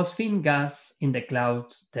Phosphine Gas in the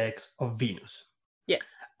Clouds Text of Venus. Yes.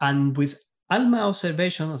 And with ALMA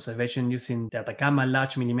observation using the Atacama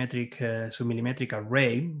Large Submillimetric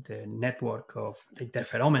Array, the network of the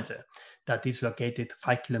interferometer that is located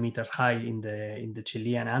 5 kilometers high in the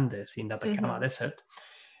Chilean Andes in the Atacama Desert,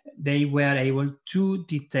 they were able to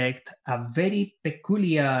detect a very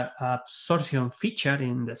peculiar absorption feature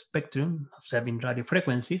in the spectrum, observing radio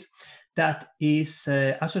frequencies, that is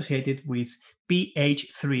associated with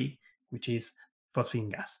pH3, which is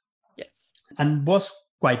phosphine gas. Yes. And was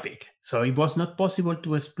quite big. So it was not possible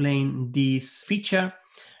to explain this feature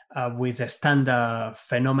with a standard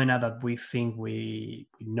phenomena that we think we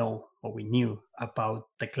know or we knew about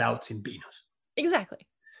the clouds in Venus. Exactly.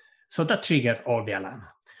 So that triggered all the alarm.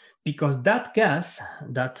 Because that gas,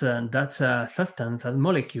 that substance, that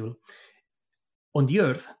molecule on the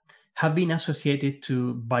Earth have been associated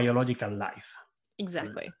to biological life.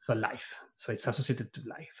 Exactly. So life. So it's associated to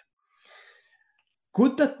life.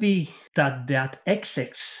 Could that be that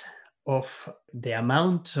excess of the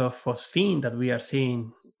amount of phosphine that we are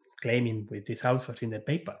seeing, claiming with these authors in the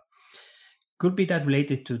paper, could be that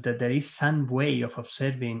related to that there is some way of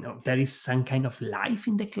observing, or there is some kind of life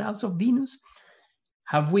in the clouds of Venus?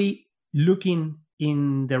 Have we looking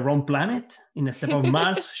in the wrong planet? Instead of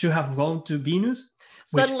Mars, should have gone to Venus?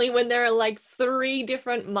 Suddenly, when there are like 3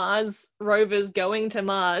 different Mars rovers going to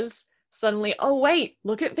Mars, suddenly, oh wait,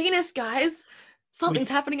 look at Venus, guys. Something's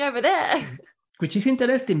happening over there. Which is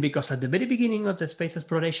interesting because at the very beginning of the space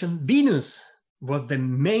exploration, Venus was the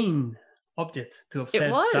main object to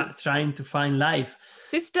observe, trying to find life.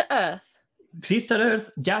 Sister Earth,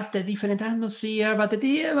 just a different atmosphere, but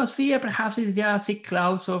the atmosphere perhaps is just thick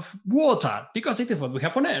clouds of water, because it is what we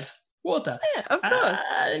have on Earth, water. Yeah, of course.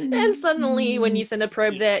 And suddenly when you send a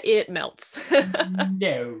probe there, it melts.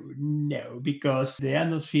 No, because the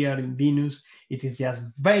atmosphere in Venus, it is just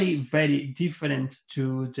very, very different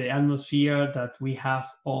to the atmosphere that we have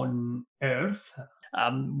on Earth.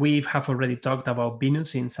 We have already talked about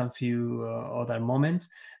Venus in some few other moments.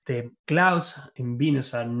 The clouds in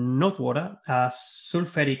Venus are not water, are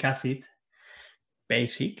sulfuric acid,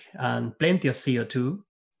 basic, and plenty of CO2.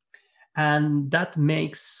 And that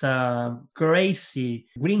makes a crazy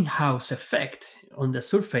greenhouse effect on the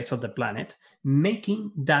surface of the planet,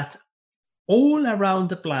 making that all around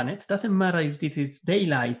the planet, doesn't matter if this is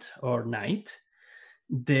daylight or night,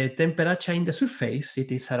 the temperature in the surface,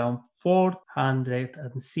 it is around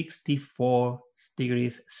 464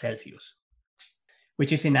 degrees Celsius,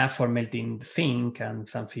 which is enough for melting zinc and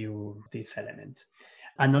some few of these elements.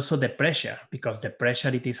 And also the pressure, because the pressure,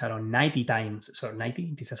 it is around 90 times, so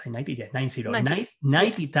 90, this is 90, yeah,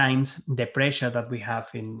 90 times the pressure that we have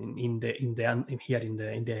in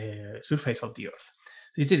the surface of the Earth.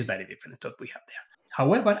 It is very different what we have there.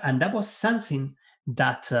 However, and that was something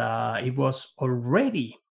that it was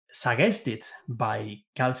already suggested by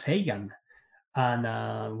Carl Sagan and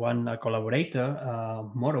one collaborator,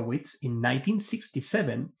 Morowitz, in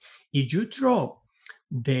 1967. If you draw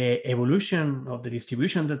the evolution of the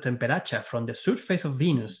distribution of the temperature from the surface of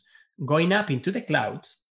Venus going up into the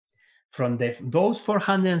clouds, from those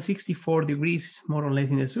 464 degrees more or less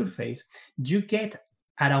in the surface, you get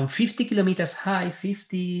around 50 kilometers high,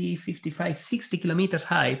 50, 55, 60 kilometers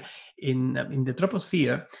high in the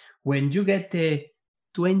troposphere, when you get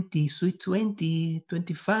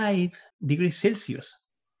 25 degrees Celsius.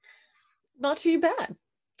 Not too bad.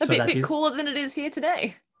 A bit cooler than it is here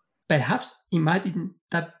today. Perhaps imagine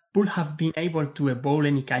that would have been able to evolve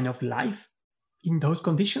any kind of life in those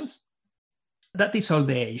conditions. That is all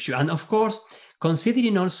the issue. And of course,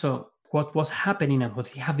 considering also what was happening and what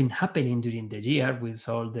has been happening during the year with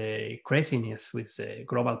all the craziness with the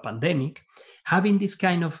global pandemic, having this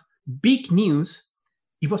kind of big news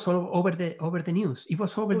It was all over the news. It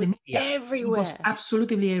was over the media. It was everywhere.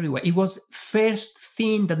 absolutely everywhere. It was first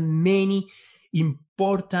thing that many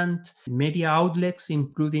important media outlets,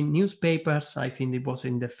 including newspapers, I think it was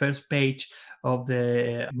in the first page of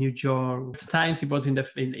the New York Times. It was in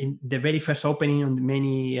the very first opening on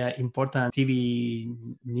many important TV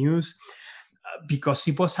news, because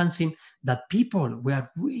it was something that people were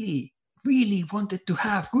really wanted to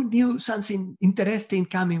have good news, something interesting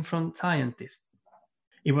coming from scientists.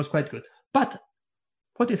 It was quite good. But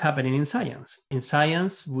what is happening in science? In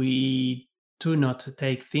science, we do not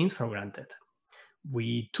take things for granted.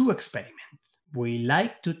 We do experiment. We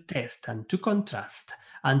like to test and to contrast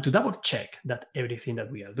and to double check that everything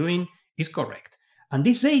that we are doing is correct. And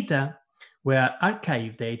this data were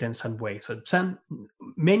archived data in some way. So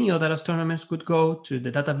many other astronomers could go to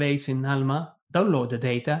the database in ALMA, download the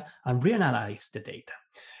data, and reanalyze the data.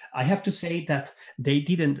 I have to say that they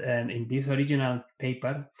didn't, in this original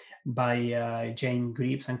paper by Jane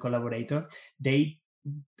Greaves and collaborator, they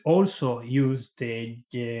also used the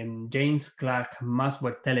James Clerk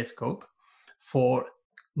Maxwell telescope for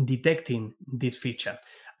detecting this feature.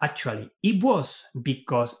 Actually, it was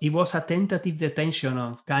because it was a tentative detection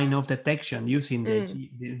of kind of detection using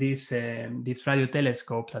this radio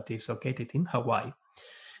telescope that is located in Hawaii.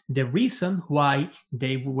 The reason why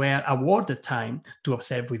they were awarded time to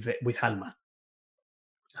observe with ALMA.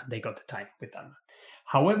 They got the time with ALMA.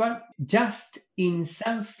 However, just in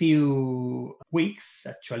some few weeks,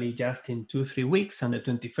 actually just in 2-3 weeks, on the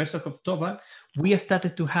 21st of October, we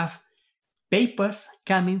started to have papers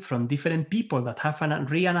coming from different people that have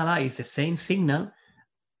reanalyzed the same signal,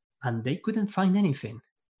 and they couldn't find anything.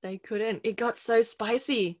 They couldn't. It got so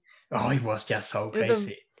spicy. Oh, it was just so It was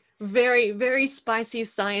crazy. a very, very spicy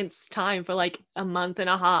science time for like a month and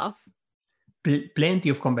a half. Plenty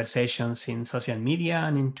of conversations in social media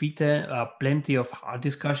and in Twitter, plenty of hard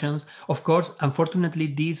discussions. Of course,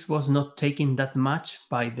 unfortunately, this was not taken that much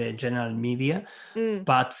by the general media,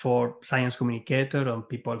 but for science communicators and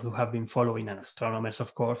people who have been following, and astronomers,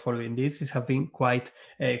 of course, following this has been quite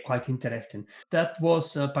interesting. That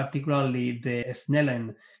was particularly the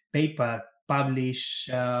Snellen paper published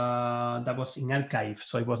that was in archive,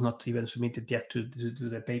 so it was not even submitted yet to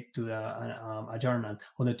a journal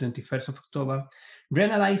on the 21st of October.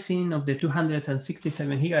 Reanalyzing of the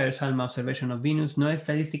 267 gigahertz ALMA observation of Venus, no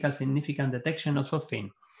statistical significant detection of phosphine.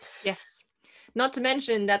 Yes, not to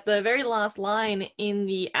mention that the very last line in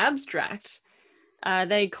the abstract,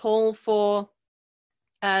 they call for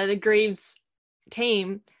the Greaves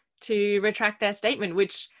team to retract their statement,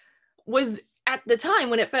 which was at the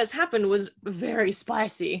time when it first happened was very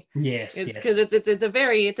spicy. Yes, because it's a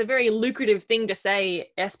very lucrative thing to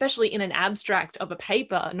say, especially in an abstract of a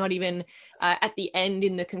paper, not even at the end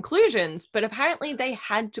in the conclusions. But apparently they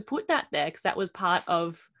had to put that there because that was part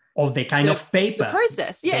of the kind of paper, the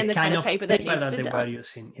process, and the kind of paper that needs to they done. were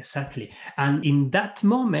using. Exactly. And in that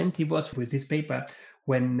moment, it was with this paper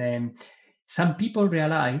when some people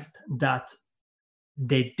realized that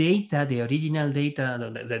the data, the original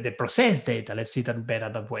data, the processed data, let's see that better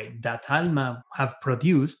that way, that ALMA have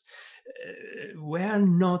produced were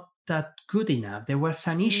not that good enough. There were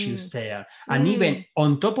some issues there. And even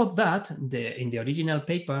on top of that, in the original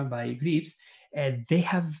paper by Greaves, they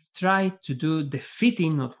have tried to do the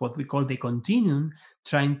fitting of what we call the continuum,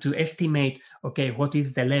 trying to estimate, okay, what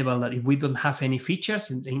is the level that if we don't have any features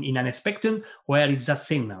in an spectrum, where is that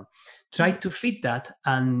signal? Try to fit that,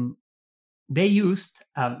 and they used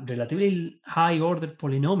a relatively high order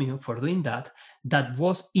polynomial for doing that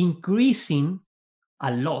was increasing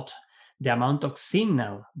a lot the amount of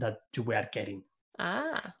signal that you were getting.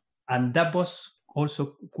 And that was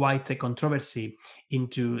also quite a controversy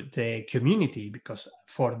into the community, because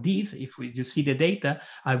for this, if you see the data,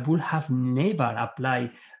 I would have never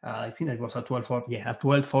applied, I think it was a 12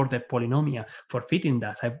 order polynomial for fitting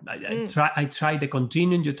that. I tried the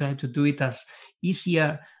continuum, you try to do it as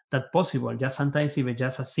easier that possible, just sometimes even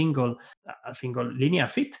just a single linear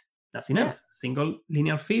fit, nothing else. Single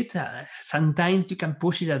linear fit. Sometimes you can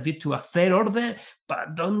push it a bit to a third order,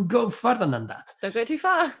 but don't go further than that. Don't go too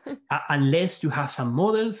far. Unless you have some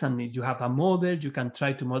models, and if you have a model, you can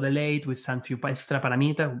try to modulate with some few extra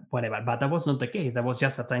parameters, whatever. But that was not the case. That was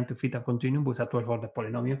just trying to fit a continuum with a 12 order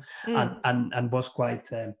polynomial, and was quite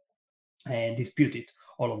disputed,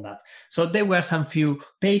 all of that. So there were some few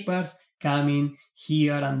papers coming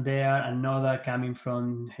here and there, another coming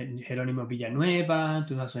from Jerónimo Villanueva,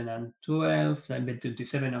 2012,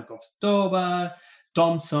 27th of October,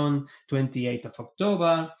 Thompson, 28th of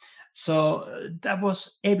October. So that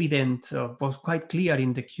was evident, was quite clear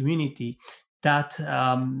in the community that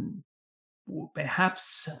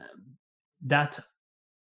perhaps that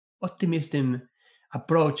optimism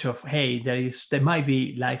approach of, hey, there might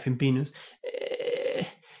be life in Venus,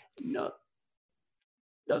 not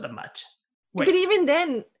that much. But even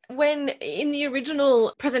then, when in the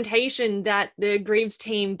original presentation that the Greaves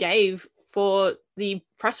team gave for the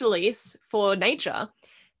press release for Nature,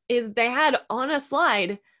 is they had on a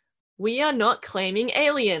slide, we are not claiming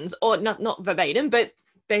aliens, or not verbatim, but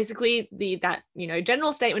basically that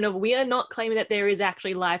general statement of, we are not claiming that there is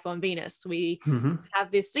actually life on Venus. We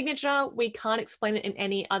have this signature. We can't explain it in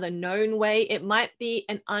any other known way. It might be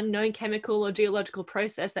an unknown chemical or geological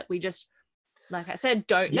process that we just, like I said,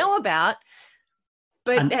 don't know about.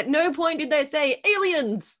 But at no point did they say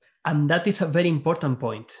aliens. And that is a very important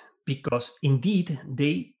point, because indeed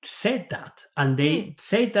they said that, and they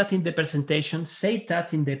said that in the presentation, said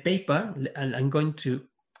that in the paper. And I'm going to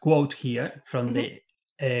quote here from the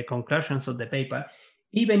conclusions of the paper.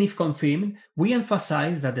 Even if confirmed, we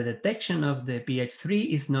emphasize that the detection of the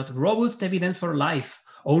pH3 is not robust evidence for life,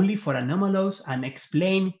 only for anomalous and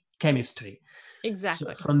unexplained chemistry.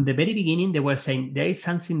 Exactly. So from the very beginning, they were saying there is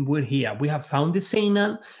something weird here. We have found the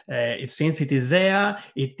signal. Since it is there,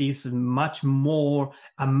 it is much more.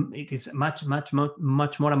 It is much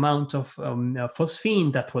more amount of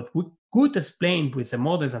phosphine that what we could explain with the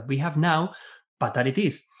models that we have now, but that it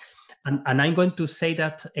is. And I'm going to say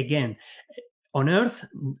that again. On Earth,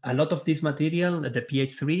 a lot of this material, the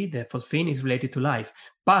pH3, the phosphine, is related to life.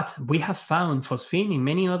 But we have found phosphine in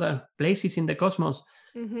many other places in the cosmos.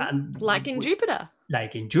 And like in Jupiter.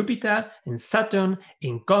 Like in Jupiter, in Saturn,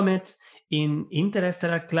 in comets, in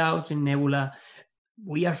interstellar clouds, in nebula.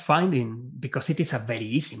 We are finding, because it is a very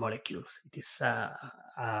easy molecule. It is a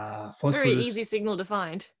phosphorus. Very easy signal to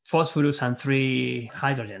find. Phosphorus and 3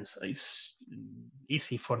 hydrogens. It's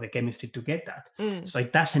easy for the chemistry to get that. So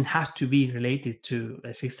it doesn't have to be related to the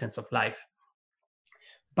existence of life.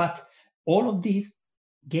 But all of this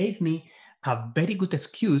gave me a very good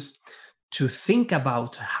excuse to think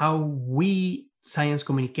about how we science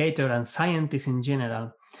communicators and scientists in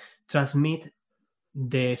general transmit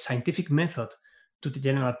the scientific method to the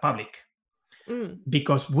general public.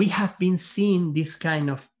 Because we have been seeing this kind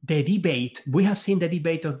of the debate. We have seen the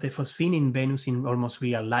debate of the phosphine in Venus in almost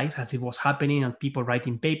real life, as it was happening, and people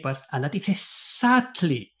writing papers. And that is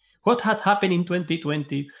exactly what had happened in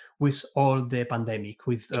 2020 with all the pandemic,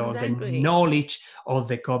 with all the knowledge of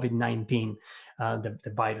the COVID-19,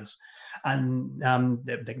 the virus. And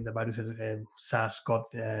the virus is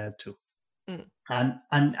SARS-CoV-2.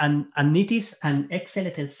 And it is an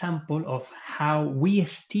excellent example of how we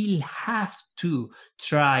still have to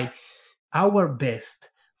try our best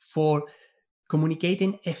for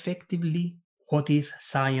communicating effectively what is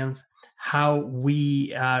science, how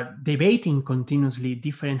we are debating continuously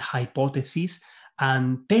different hypotheses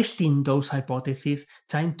and testing those hypotheses,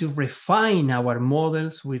 trying to refine our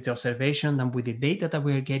models with the observation and with the data that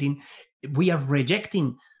we are getting. We are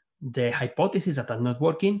rejecting the hypotheses that are not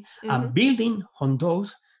working and building on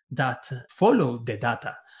those that follow the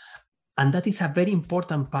data. And that is a very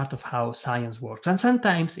important part of how science works. And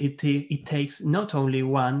sometimes it takes not only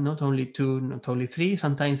one, not only two, not only three,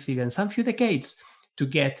 sometimes even some few decades to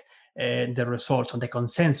get the results or the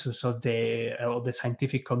consensus of the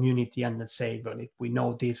scientific community and say, well, if we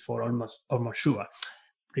know this for almost sure.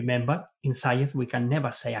 Remember, in science, we can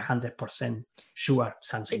never say 100% sure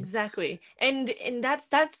something. Exactly. And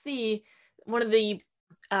that's the one of the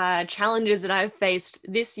challenges that I've faced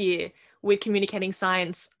this year with communicating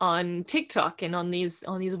science on TikTok and on these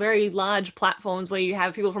very large platforms where you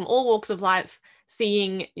have people from all walks of life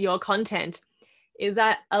seeing your content, is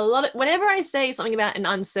that whenever I say something about an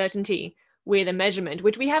uncertainty with a measurement,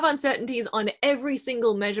 which we have uncertainties on every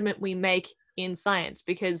single measurement we make in science,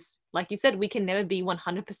 because like you said, we can never be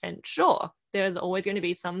 100% sure. There's always going to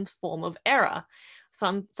be some form of error,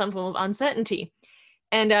 some form of uncertainty.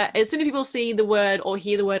 And as soon as people see the word or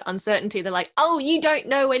hear the word uncertainty, they're like, oh, you don't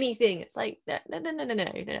know anything. It's like,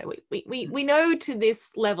 no. We know to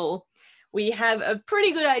this level. We have a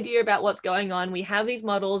pretty good idea about what's going on. We have these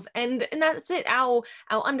models, and that's it. Our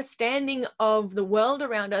understanding of the world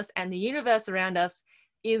around us and the universe around us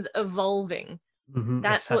is evolving.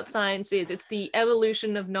 That's exactly what science is. It's the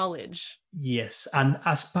evolution of knowledge. Yes, and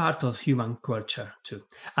as part of human culture too.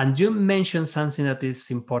 And you mentioned something that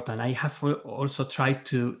is important. I have also tried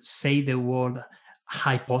to say the word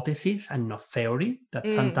hypothesis and not theory.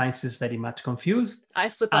 That sometimes is very much confused. I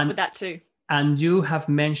slip up with that too. And you have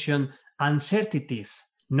mentioned uncertainties,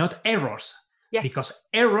 not errors. Yes. Because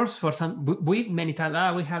errors for some, we many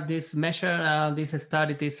times, we have this measure, this star,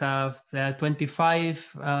 it is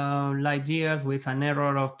 25 light years with an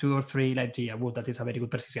error of 2 or 3 light years. Well, that is a very good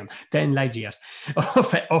precision. 10 light years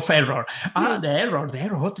of error. The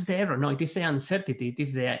error, what is the error? No, it is the uncertainty. It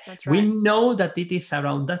is the, That's we right. know that it is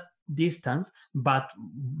around that distance, but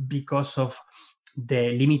because of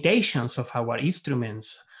the limitations of our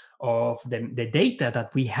instruments, of the data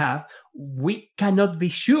that we have, we cannot be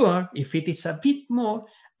sure if it is a bit more,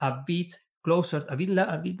 a bit closer, a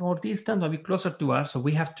bit more distant, or a bit closer to us. So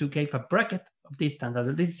we have to give a bracket of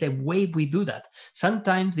distance. This is the way we do that.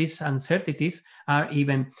 Sometimes these uncertainties are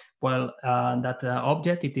even, that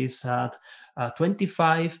object, it is at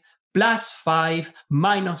 25 plus 5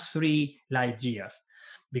 minus 3 light years,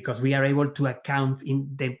 because we are able to account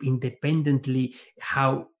independently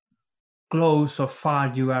how close or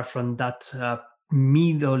far you are from that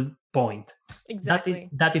middle point. Exactly.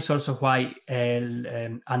 That is also why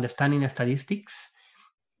understanding statistics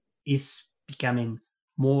is becoming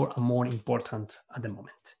more and more important at the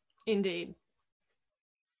moment. Indeed.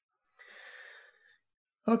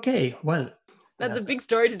 Okay, well. That's a big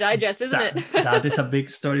story to digest, isn't it? That is a big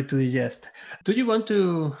story to digest. Do you want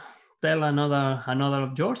to tell another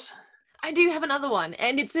of yours? I do have another one,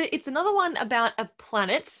 and it's another one about a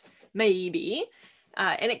planet, maybe,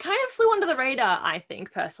 and it kind of flew under the radar. I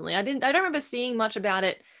think personally, I don't remember seeing much about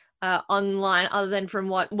it online, other than from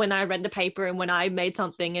when I read the paper and when I made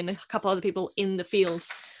something, and a couple other people in the field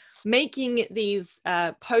making these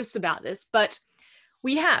posts about this. But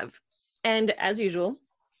we have, and as usual,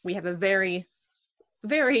 we have a very,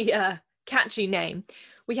 very catchy name.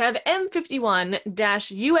 We have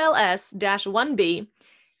M51-ULS-1b.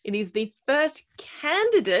 It is the first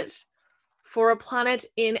candidate for a planet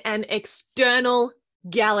in an external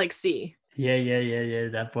galaxy. Yeah.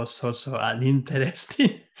 That was also an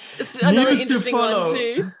interesting another news interesting to follow. one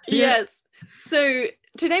too. Yeah. Yes. So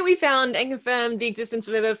today we found and confirmed the existence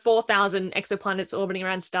of over 4,000 exoplanets orbiting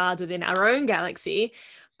around stars within our own galaxy,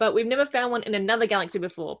 but we've never found one in another galaxy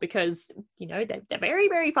before because, they're very,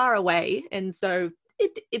 very far away. And so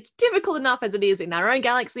it's difficult enough as it is in our own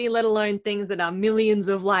galaxy, let alone things that are millions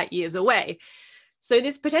of light years away. So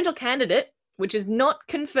this potential candidate, which is not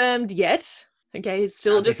confirmed yet, okay, it's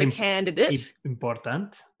still just a candidate.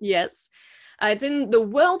 Important. Yes. It's in the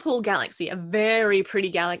Whirlpool galaxy, a very pretty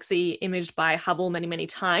galaxy imaged by Hubble many, many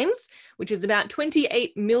times, which is about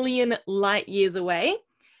 28 million light years away.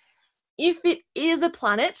 If it is a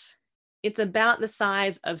planet, it's about the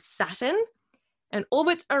size of Saturn and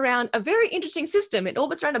orbits around a very interesting system. It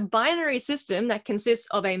orbits around a binary system that consists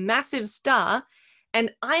of a massive star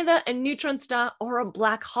and either a neutron star or a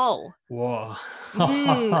black hole. Whoa.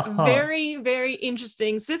 Very, very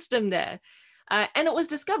interesting system there. And it was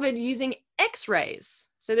discovered using X-rays.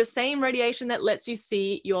 So the same radiation that lets you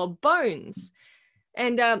see your bones.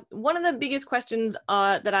 And one of the biggest questions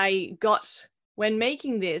that I got when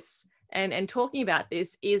making this and talking about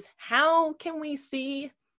this is, how can we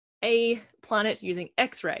see a planet using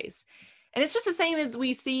X-rays? And it's just the same as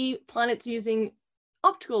we see planets using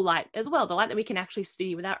optical light as well, the light that we can actually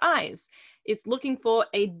see with our eyes. It's looking for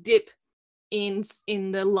a dip in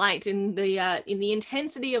the light, in the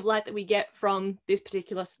intensity of light that we get from this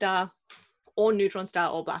particular star or neutron star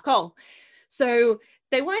or black hole. So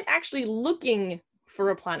they weren't actually looking for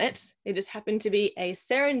a planet. It just happened to be a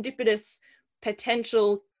serendipitous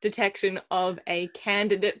potential detection of a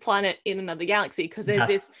candidate planet in another galaxy, because there's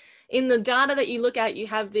this, in the data that you look at, you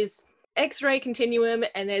have this X-ray continuum,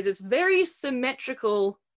 and there's this very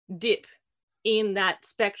symmetrical dip in that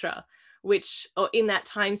spectra, or in that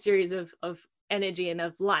time series of energy and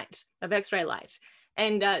of light, of X-ray light.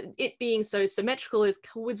 And it being so symmetrical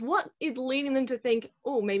was what is leading them to think,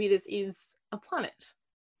 oh, maybe this is a planet.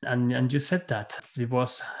 And you said that it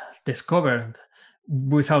was discovered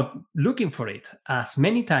without looking for it, as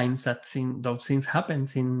many times those things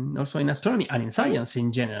happen also in astronomy and in science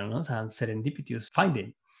in general, and serendipitous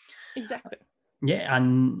finding. Exactly. Yeah,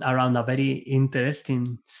 and around a very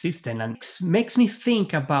interesting system. And it makes me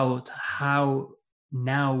think about how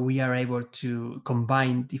now we are able to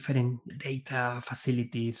combine different data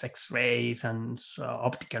facilities, X-rays and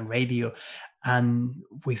optical radio. And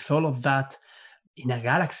with all of that in a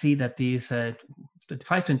galaxy that is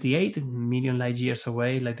 28 million light years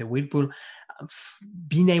away, like the Whirlpool,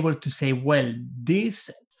 being able to say, well, this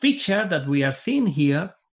feature that we are seeing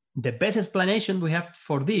here, the best explanation we have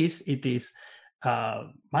for this, it is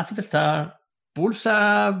massive star,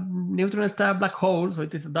 pulsar, neutron star, black hole. So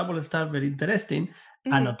it is a double star, very interesting.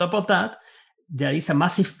 Mm-hmm. And on top of that, there is a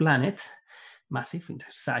massive planet, massive in the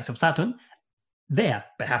size of Saturn, there,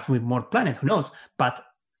 perhaps with more planets, who knows? But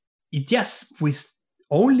it just with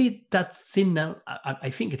only that signal, I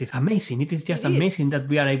think it is amazing. It is just amazing that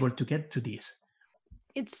we are able to get to this.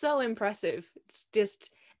 It's so impressive. It's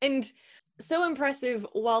just, and so impressive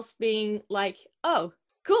whilst being like, oh,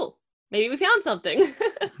 cool, maybe we found something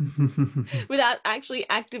without actually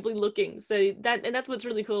actively looking. So that's what's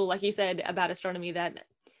really cool, like you said, about astronomy, that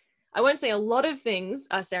I won't say a lot of things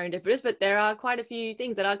are serendipitous, but there are quite a few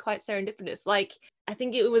things that are quite serendipitous. Like, I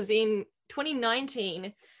think it was in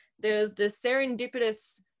 2019, there's the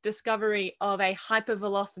serendipitous discovery of a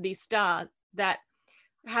hypervelocity star that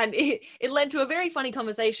had it led to a very funny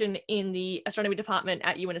conversation in the astronomy department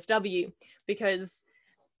at UNSW, because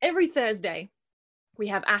every Thursday we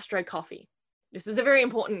have astro coffee. This is a very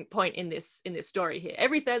important point in this story here.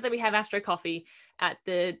 Every Thursday we have astro coffee at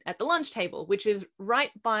the lunch table, which is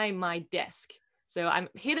right by my desk. So I'm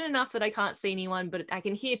hidden enough that I can't see anyone, but I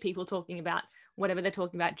can hear people talking about whatever they're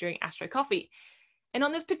talking about during astro coffee. And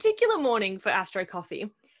on this particular morning for astro coffee,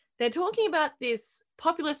 they're talking about this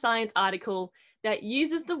popular science article that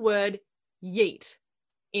uses the word yeet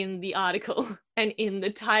in the article and in the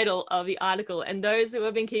title of the article. And those who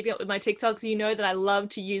have been keeping up with my TikToks, you know that I love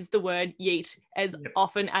to use the word yeet as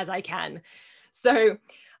often as I can. So,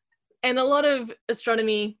 and a lot of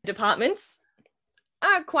astronomy departments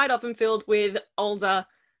are quite often filled with older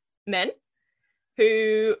men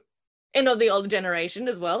who, and of the older generation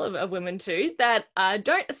as well, of women too, that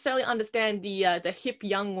don't necessarily understand the hip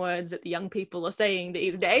young words that the young people are saying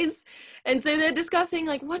these days. And so they're discussing,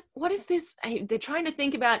 like, what is this? They're trying to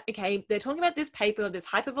think about, okay, they're talking about this paper, this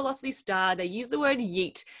hypervelocity star, they use the word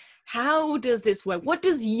yeet. How does this work? What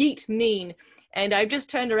does yeet mean? And I've just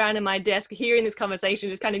turned around in my desk hearing this conversation,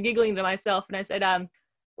 just kind of giggling to myself. And I said,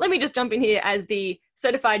 let me just jump in here as the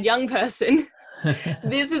certified young person.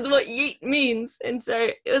 This is what yeet means. And so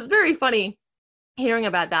it was very funny hearing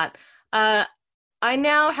about that. I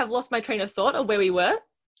now have lost my train of thought of where we were,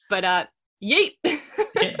 but yeet.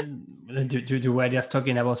 You were just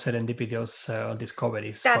talking about serendipitous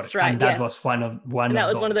discoveries. That's right. And that yes. was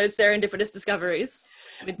one of those serendipitous discoveries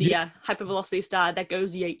with the hypervelocity star that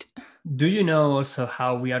goes yeet. Do you know also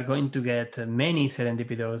how we are going to get many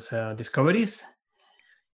serendipitous discoveries?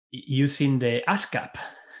 Using the ASKAP.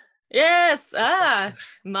 Yes,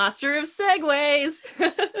 master of segues.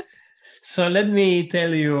 So let me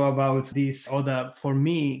tell you about this other, for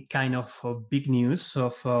me, kind of big news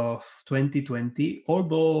of 2020,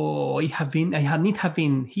 although I have not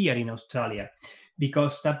been here in Australia,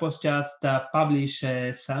 because that was just published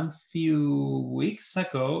some few weeks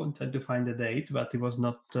ago. I'm trying to find the date, but it was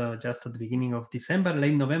not just at the beginning of December,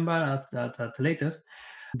 late November at latest.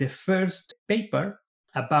 The first paper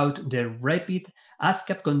about the rapid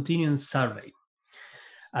ASKAP continuum survey.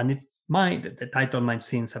 And the title might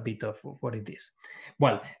seem a bit of what it is.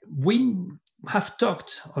 Well, we have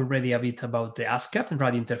talked already a bit about the ASKAP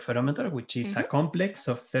radio interferometer, which is a complex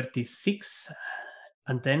of 36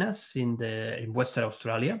 antennas in Western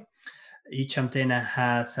Australia. Each antenna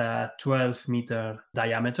has a 12-meter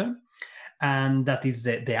diameter, and that is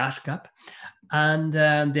the ASKAP. And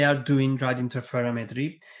they are doing radio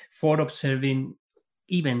interferometry for observing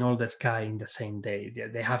even all the sky in the same day.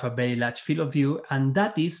 They have a very large field of view, and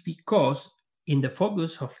that is because in the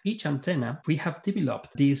focus of each antenna, we have developed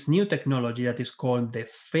this new technology that is called the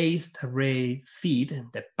phased array feed,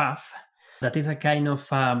 the PAF. That is a kind of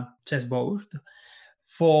chessboard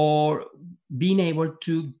for being able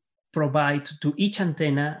to provide to each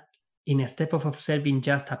antenna, in a step of observing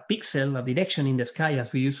just a pixel, a direction in the sky,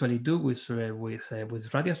 as we usually do with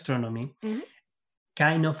radio astronomy,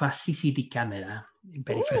 kind of a CCD camera.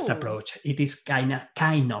 Very first approach. It is kind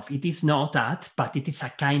of. It is not that, but it is a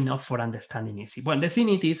kind of for understanding easy. Well, the thing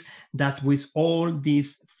is that with all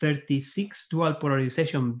these 36 dual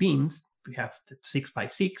polarization beams, we have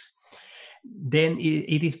 6x6, then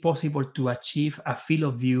it is possible to achieve a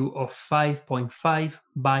field of view of 5.5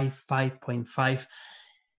 by 5.5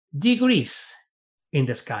 degrees in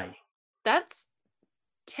the sky. That's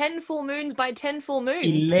 10 full moons by 10 full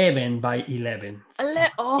moons. 11 by 11.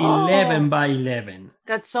 11 by 11.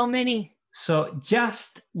 That's so many. So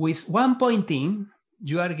just with one pointing,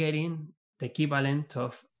 you are getting the equivalent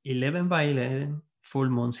of 11 by 11 full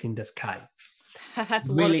moons in the sky. That's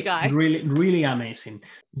a lot of sky. Really amazing.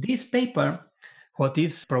 This paper, what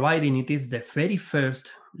is providing it is the very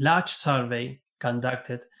first large survey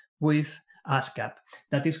conducted with ASKAP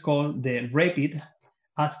that is called the Rapid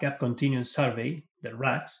ASKAP Continuum Survey, the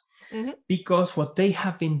RACS, because what they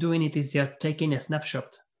have been doing it is just taking a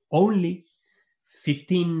snapshot, only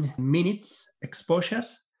 15 minutes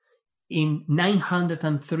exposures in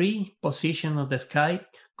 903 positions of the sky,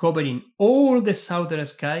 covering all the southern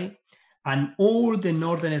sky, and all the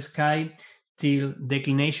northern sky till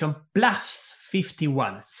declination plus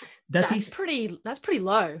 51. That's pretty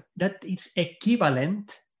low. That is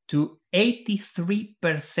equivalent to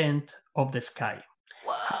 83% of the sky.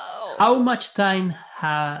 Whoa. How much time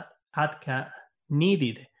had ASKA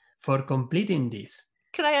needed for completing this?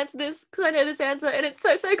 Can I answer this? Because I know this answer and it's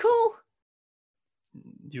so cool.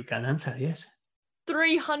 You can answer, yes.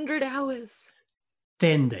 300 hours.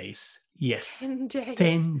 10 days, yes. 10 days.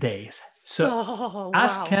 10 days. So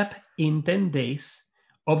ASKAP in 10 days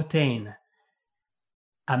obtained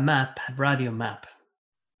a radio map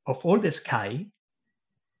of all the sky,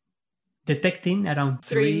 detecting around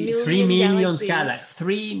 3 million galaxies.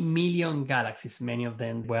 3 million galaxies. Many of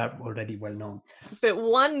them were already well known. But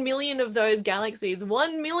 1 million of those galaxies,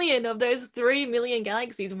 1 million of those 3 million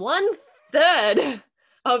galaxies, 1/3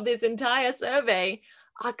 of this entire survey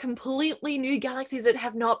are completely new galaxies that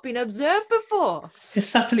have not been observed before.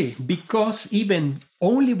 Exactly, because even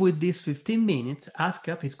only with these 15 minutes,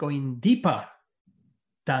 ASKAP is going deeper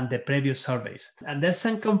than the previous surveys. And there's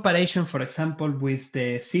some comparison, for example, with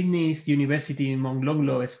the Sydney's University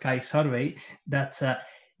Monglonglo Sky Survey that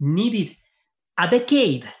needed a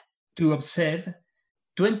decade to observe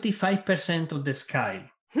 25% of the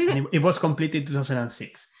sky. And it was completed in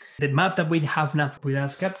 2006. The map that we have now with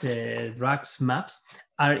ASKAP, the RAX maps,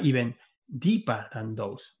 are even deeper than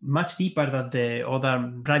those, much deeper than the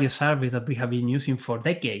other radio surveys that we have been using for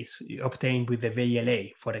decades, obtained with the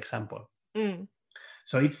VLA, for example.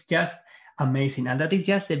 So it's just amazing. And that is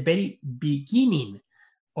just the very beginning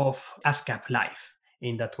of ASKAP life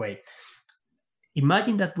in that way.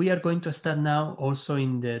 Imagine that we are going to start now also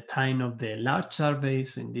in the time of the large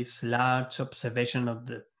surveys, in this large observation of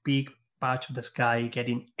the big patch of the sky,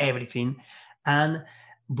 getting everything. And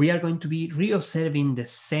we are going to be re-observing the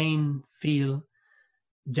same field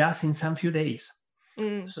just in some few days.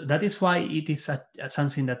 So that is why it is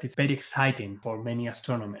something that is very exciting for many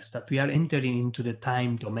astronomers, that we are entering into the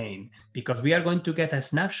time domain, because we are going to get a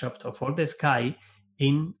snapshot of all the sky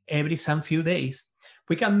in every some few days.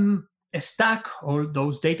 We can stack all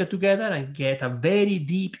those data together and get a very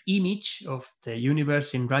deep image of the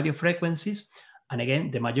universe in radio frequencies. And again,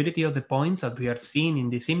 the majority of the points that we are seeing in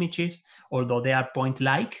these images, although they are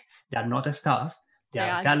point-like, they are not stars. They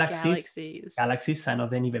are galaxies, some of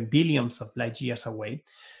them even billions of light years away.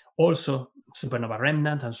 Also, supernova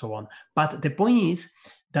remnant and so on. But the point is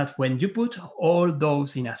that when you put all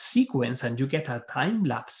those in a sequence and you get a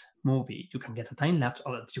time-lapse movie, you can get a time-lapse,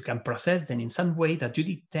 or you can process them in some way that you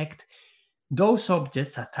detect those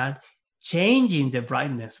objects that are changing the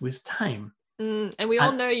brightness with time. And we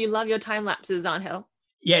all know you love your time-lapses, Ángel.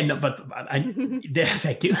 Yeah, no, but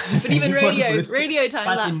thank you. But even radio time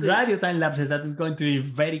lapses. But in radio time lapses, that is going to be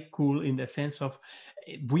very cool in the sense of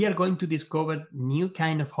we are going to discover new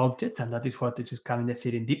kind of objects, and that is what is coming the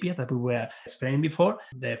serendipity that we were explaining before,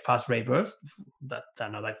 the fast ray burst. That's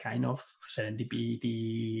another kind of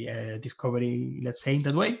serendipity discovery, let's say in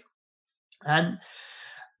that way. And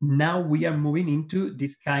now we are moving into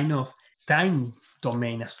this kind of time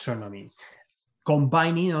domain astronomy,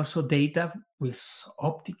 combining also data with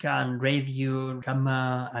optical and radio,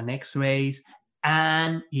 gamma and X-rays,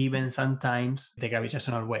 and even sometimes the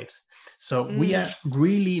gravitational waves. So we are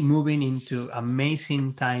really moving into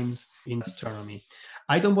amazing times in astronomy.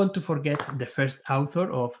 I don't want to forget the first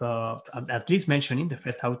author of, at least mentioning the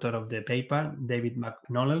first author of the paper, David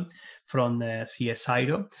McNaughton from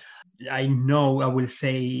CSIRO. I know I will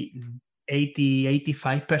say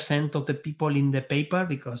 85% of the people in the paper,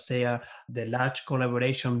 because they are the large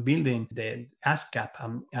collaboration building the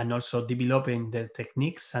ASKAP and also developing the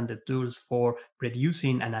techniques and the tools for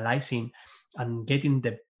reducing, analyzing, and getting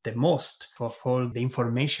the most of all the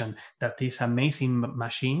information that this amazing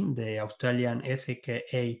machine, the Australian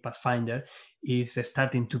SKA Pathfinder, is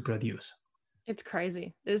starting to produce. It's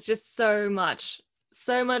crazy. There's just so much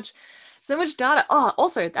data. Oh,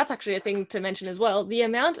 also, that's actually a thing to mention as well. The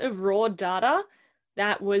amount of raw data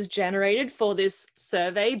that was generated for this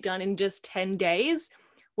survey done in just 10 days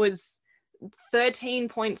was 13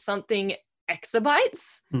 point something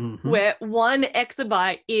exabytes, where 1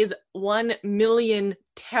 exabyte is 1 million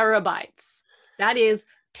terabytes. That is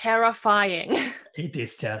terrifying. It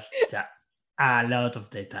is just a lot of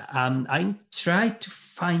data. I tried to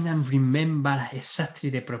find and remember exactly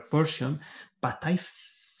the proportion, but I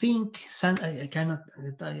think I'm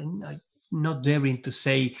not daring to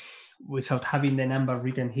say without having the number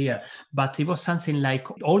written here, but it was something like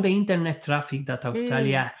all the internet traffic that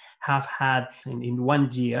Australia have had in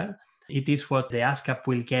 1 year. It is what the ASKAP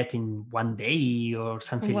will get in one day or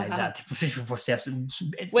something like Wow. that. It was just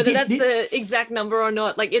Whether that's the exact number or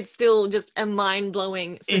not, like it's still just a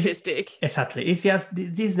mind-blowing statistic. Exactly. It's just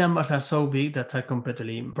these numbers are so big that are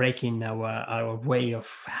completely breaking our way of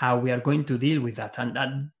how we are going to deal with that.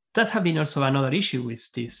 And that have been also another issue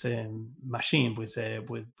with this machine, with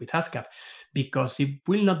ASKAP, because it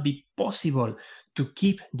will not be possible to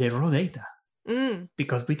keep the raw data.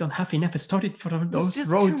 Because we don't have enough storage for those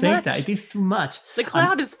raw data. It is too much. The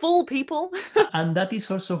cloud is full, people. And that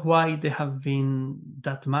is also why there have been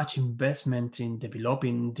that much investment in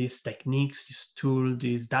developing these techniques, this tool,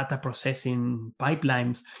 these data processing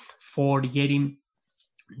pipelines for getting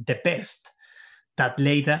the best that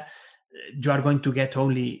later you are going to get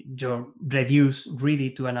only your reviews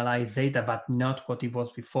ready to analyze data, but not what it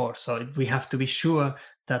was before. So we have to be sure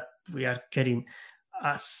that we are getting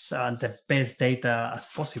the best data as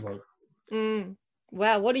possible.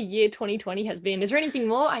 Wow, what a year 2020 has been. Is there anything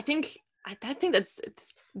more? I think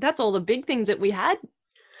that's all the big things that we had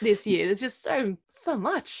this year. There's just so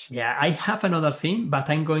much. Yeah, I have another thing, but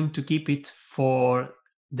I'm going to keep it for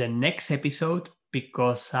the next episode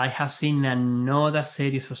because I have seen another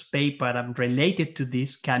series of paper related to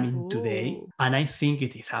this coming today, and I think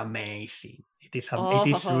it is amazing. It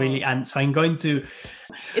is really, and so I'm going to.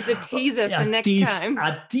 It's a teaser for next time.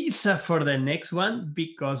 A teaser for the next one,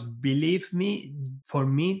 because believe me, for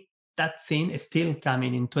me, that thing is still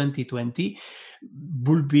coming in 2020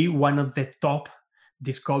 will be one of the top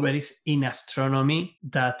discoveries in astronomy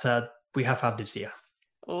that we have had this year.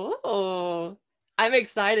 Oh, I'm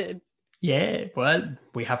excited. Yeah, well,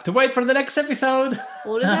 we have to wait for the next episode.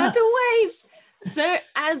 We'll just have to wait. So,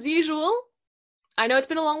 as usual, I know it's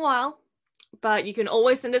been a long while, but you can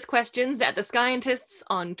always send us questions at the Skyentists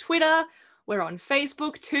on Twitter. We're on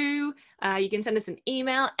Facebook too. You can send us an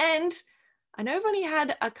email. And I know I've only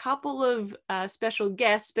had a couple of special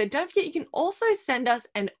guests, but don't forget you can also send us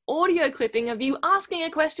an audio clipping of you asking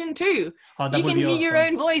a question too. You can hear your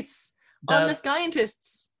own voice on the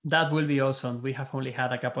Skyentists. That will be awesome. We have only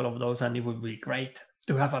had a couple of those, and it would be great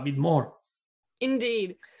to have a bit more.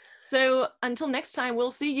 Indeed. So until next time, we'll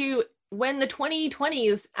see you when the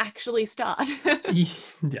 2020s actually start.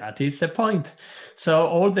 That is the point. So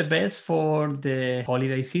all the best for the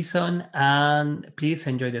holiday season, and please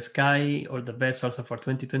enjoy the sky. All the best also for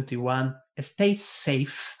 2021. Stay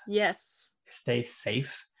safe. Yes. Stay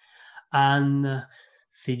safe, and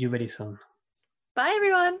see you very soon. Bye,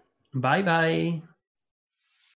 everyone. Bye-bye.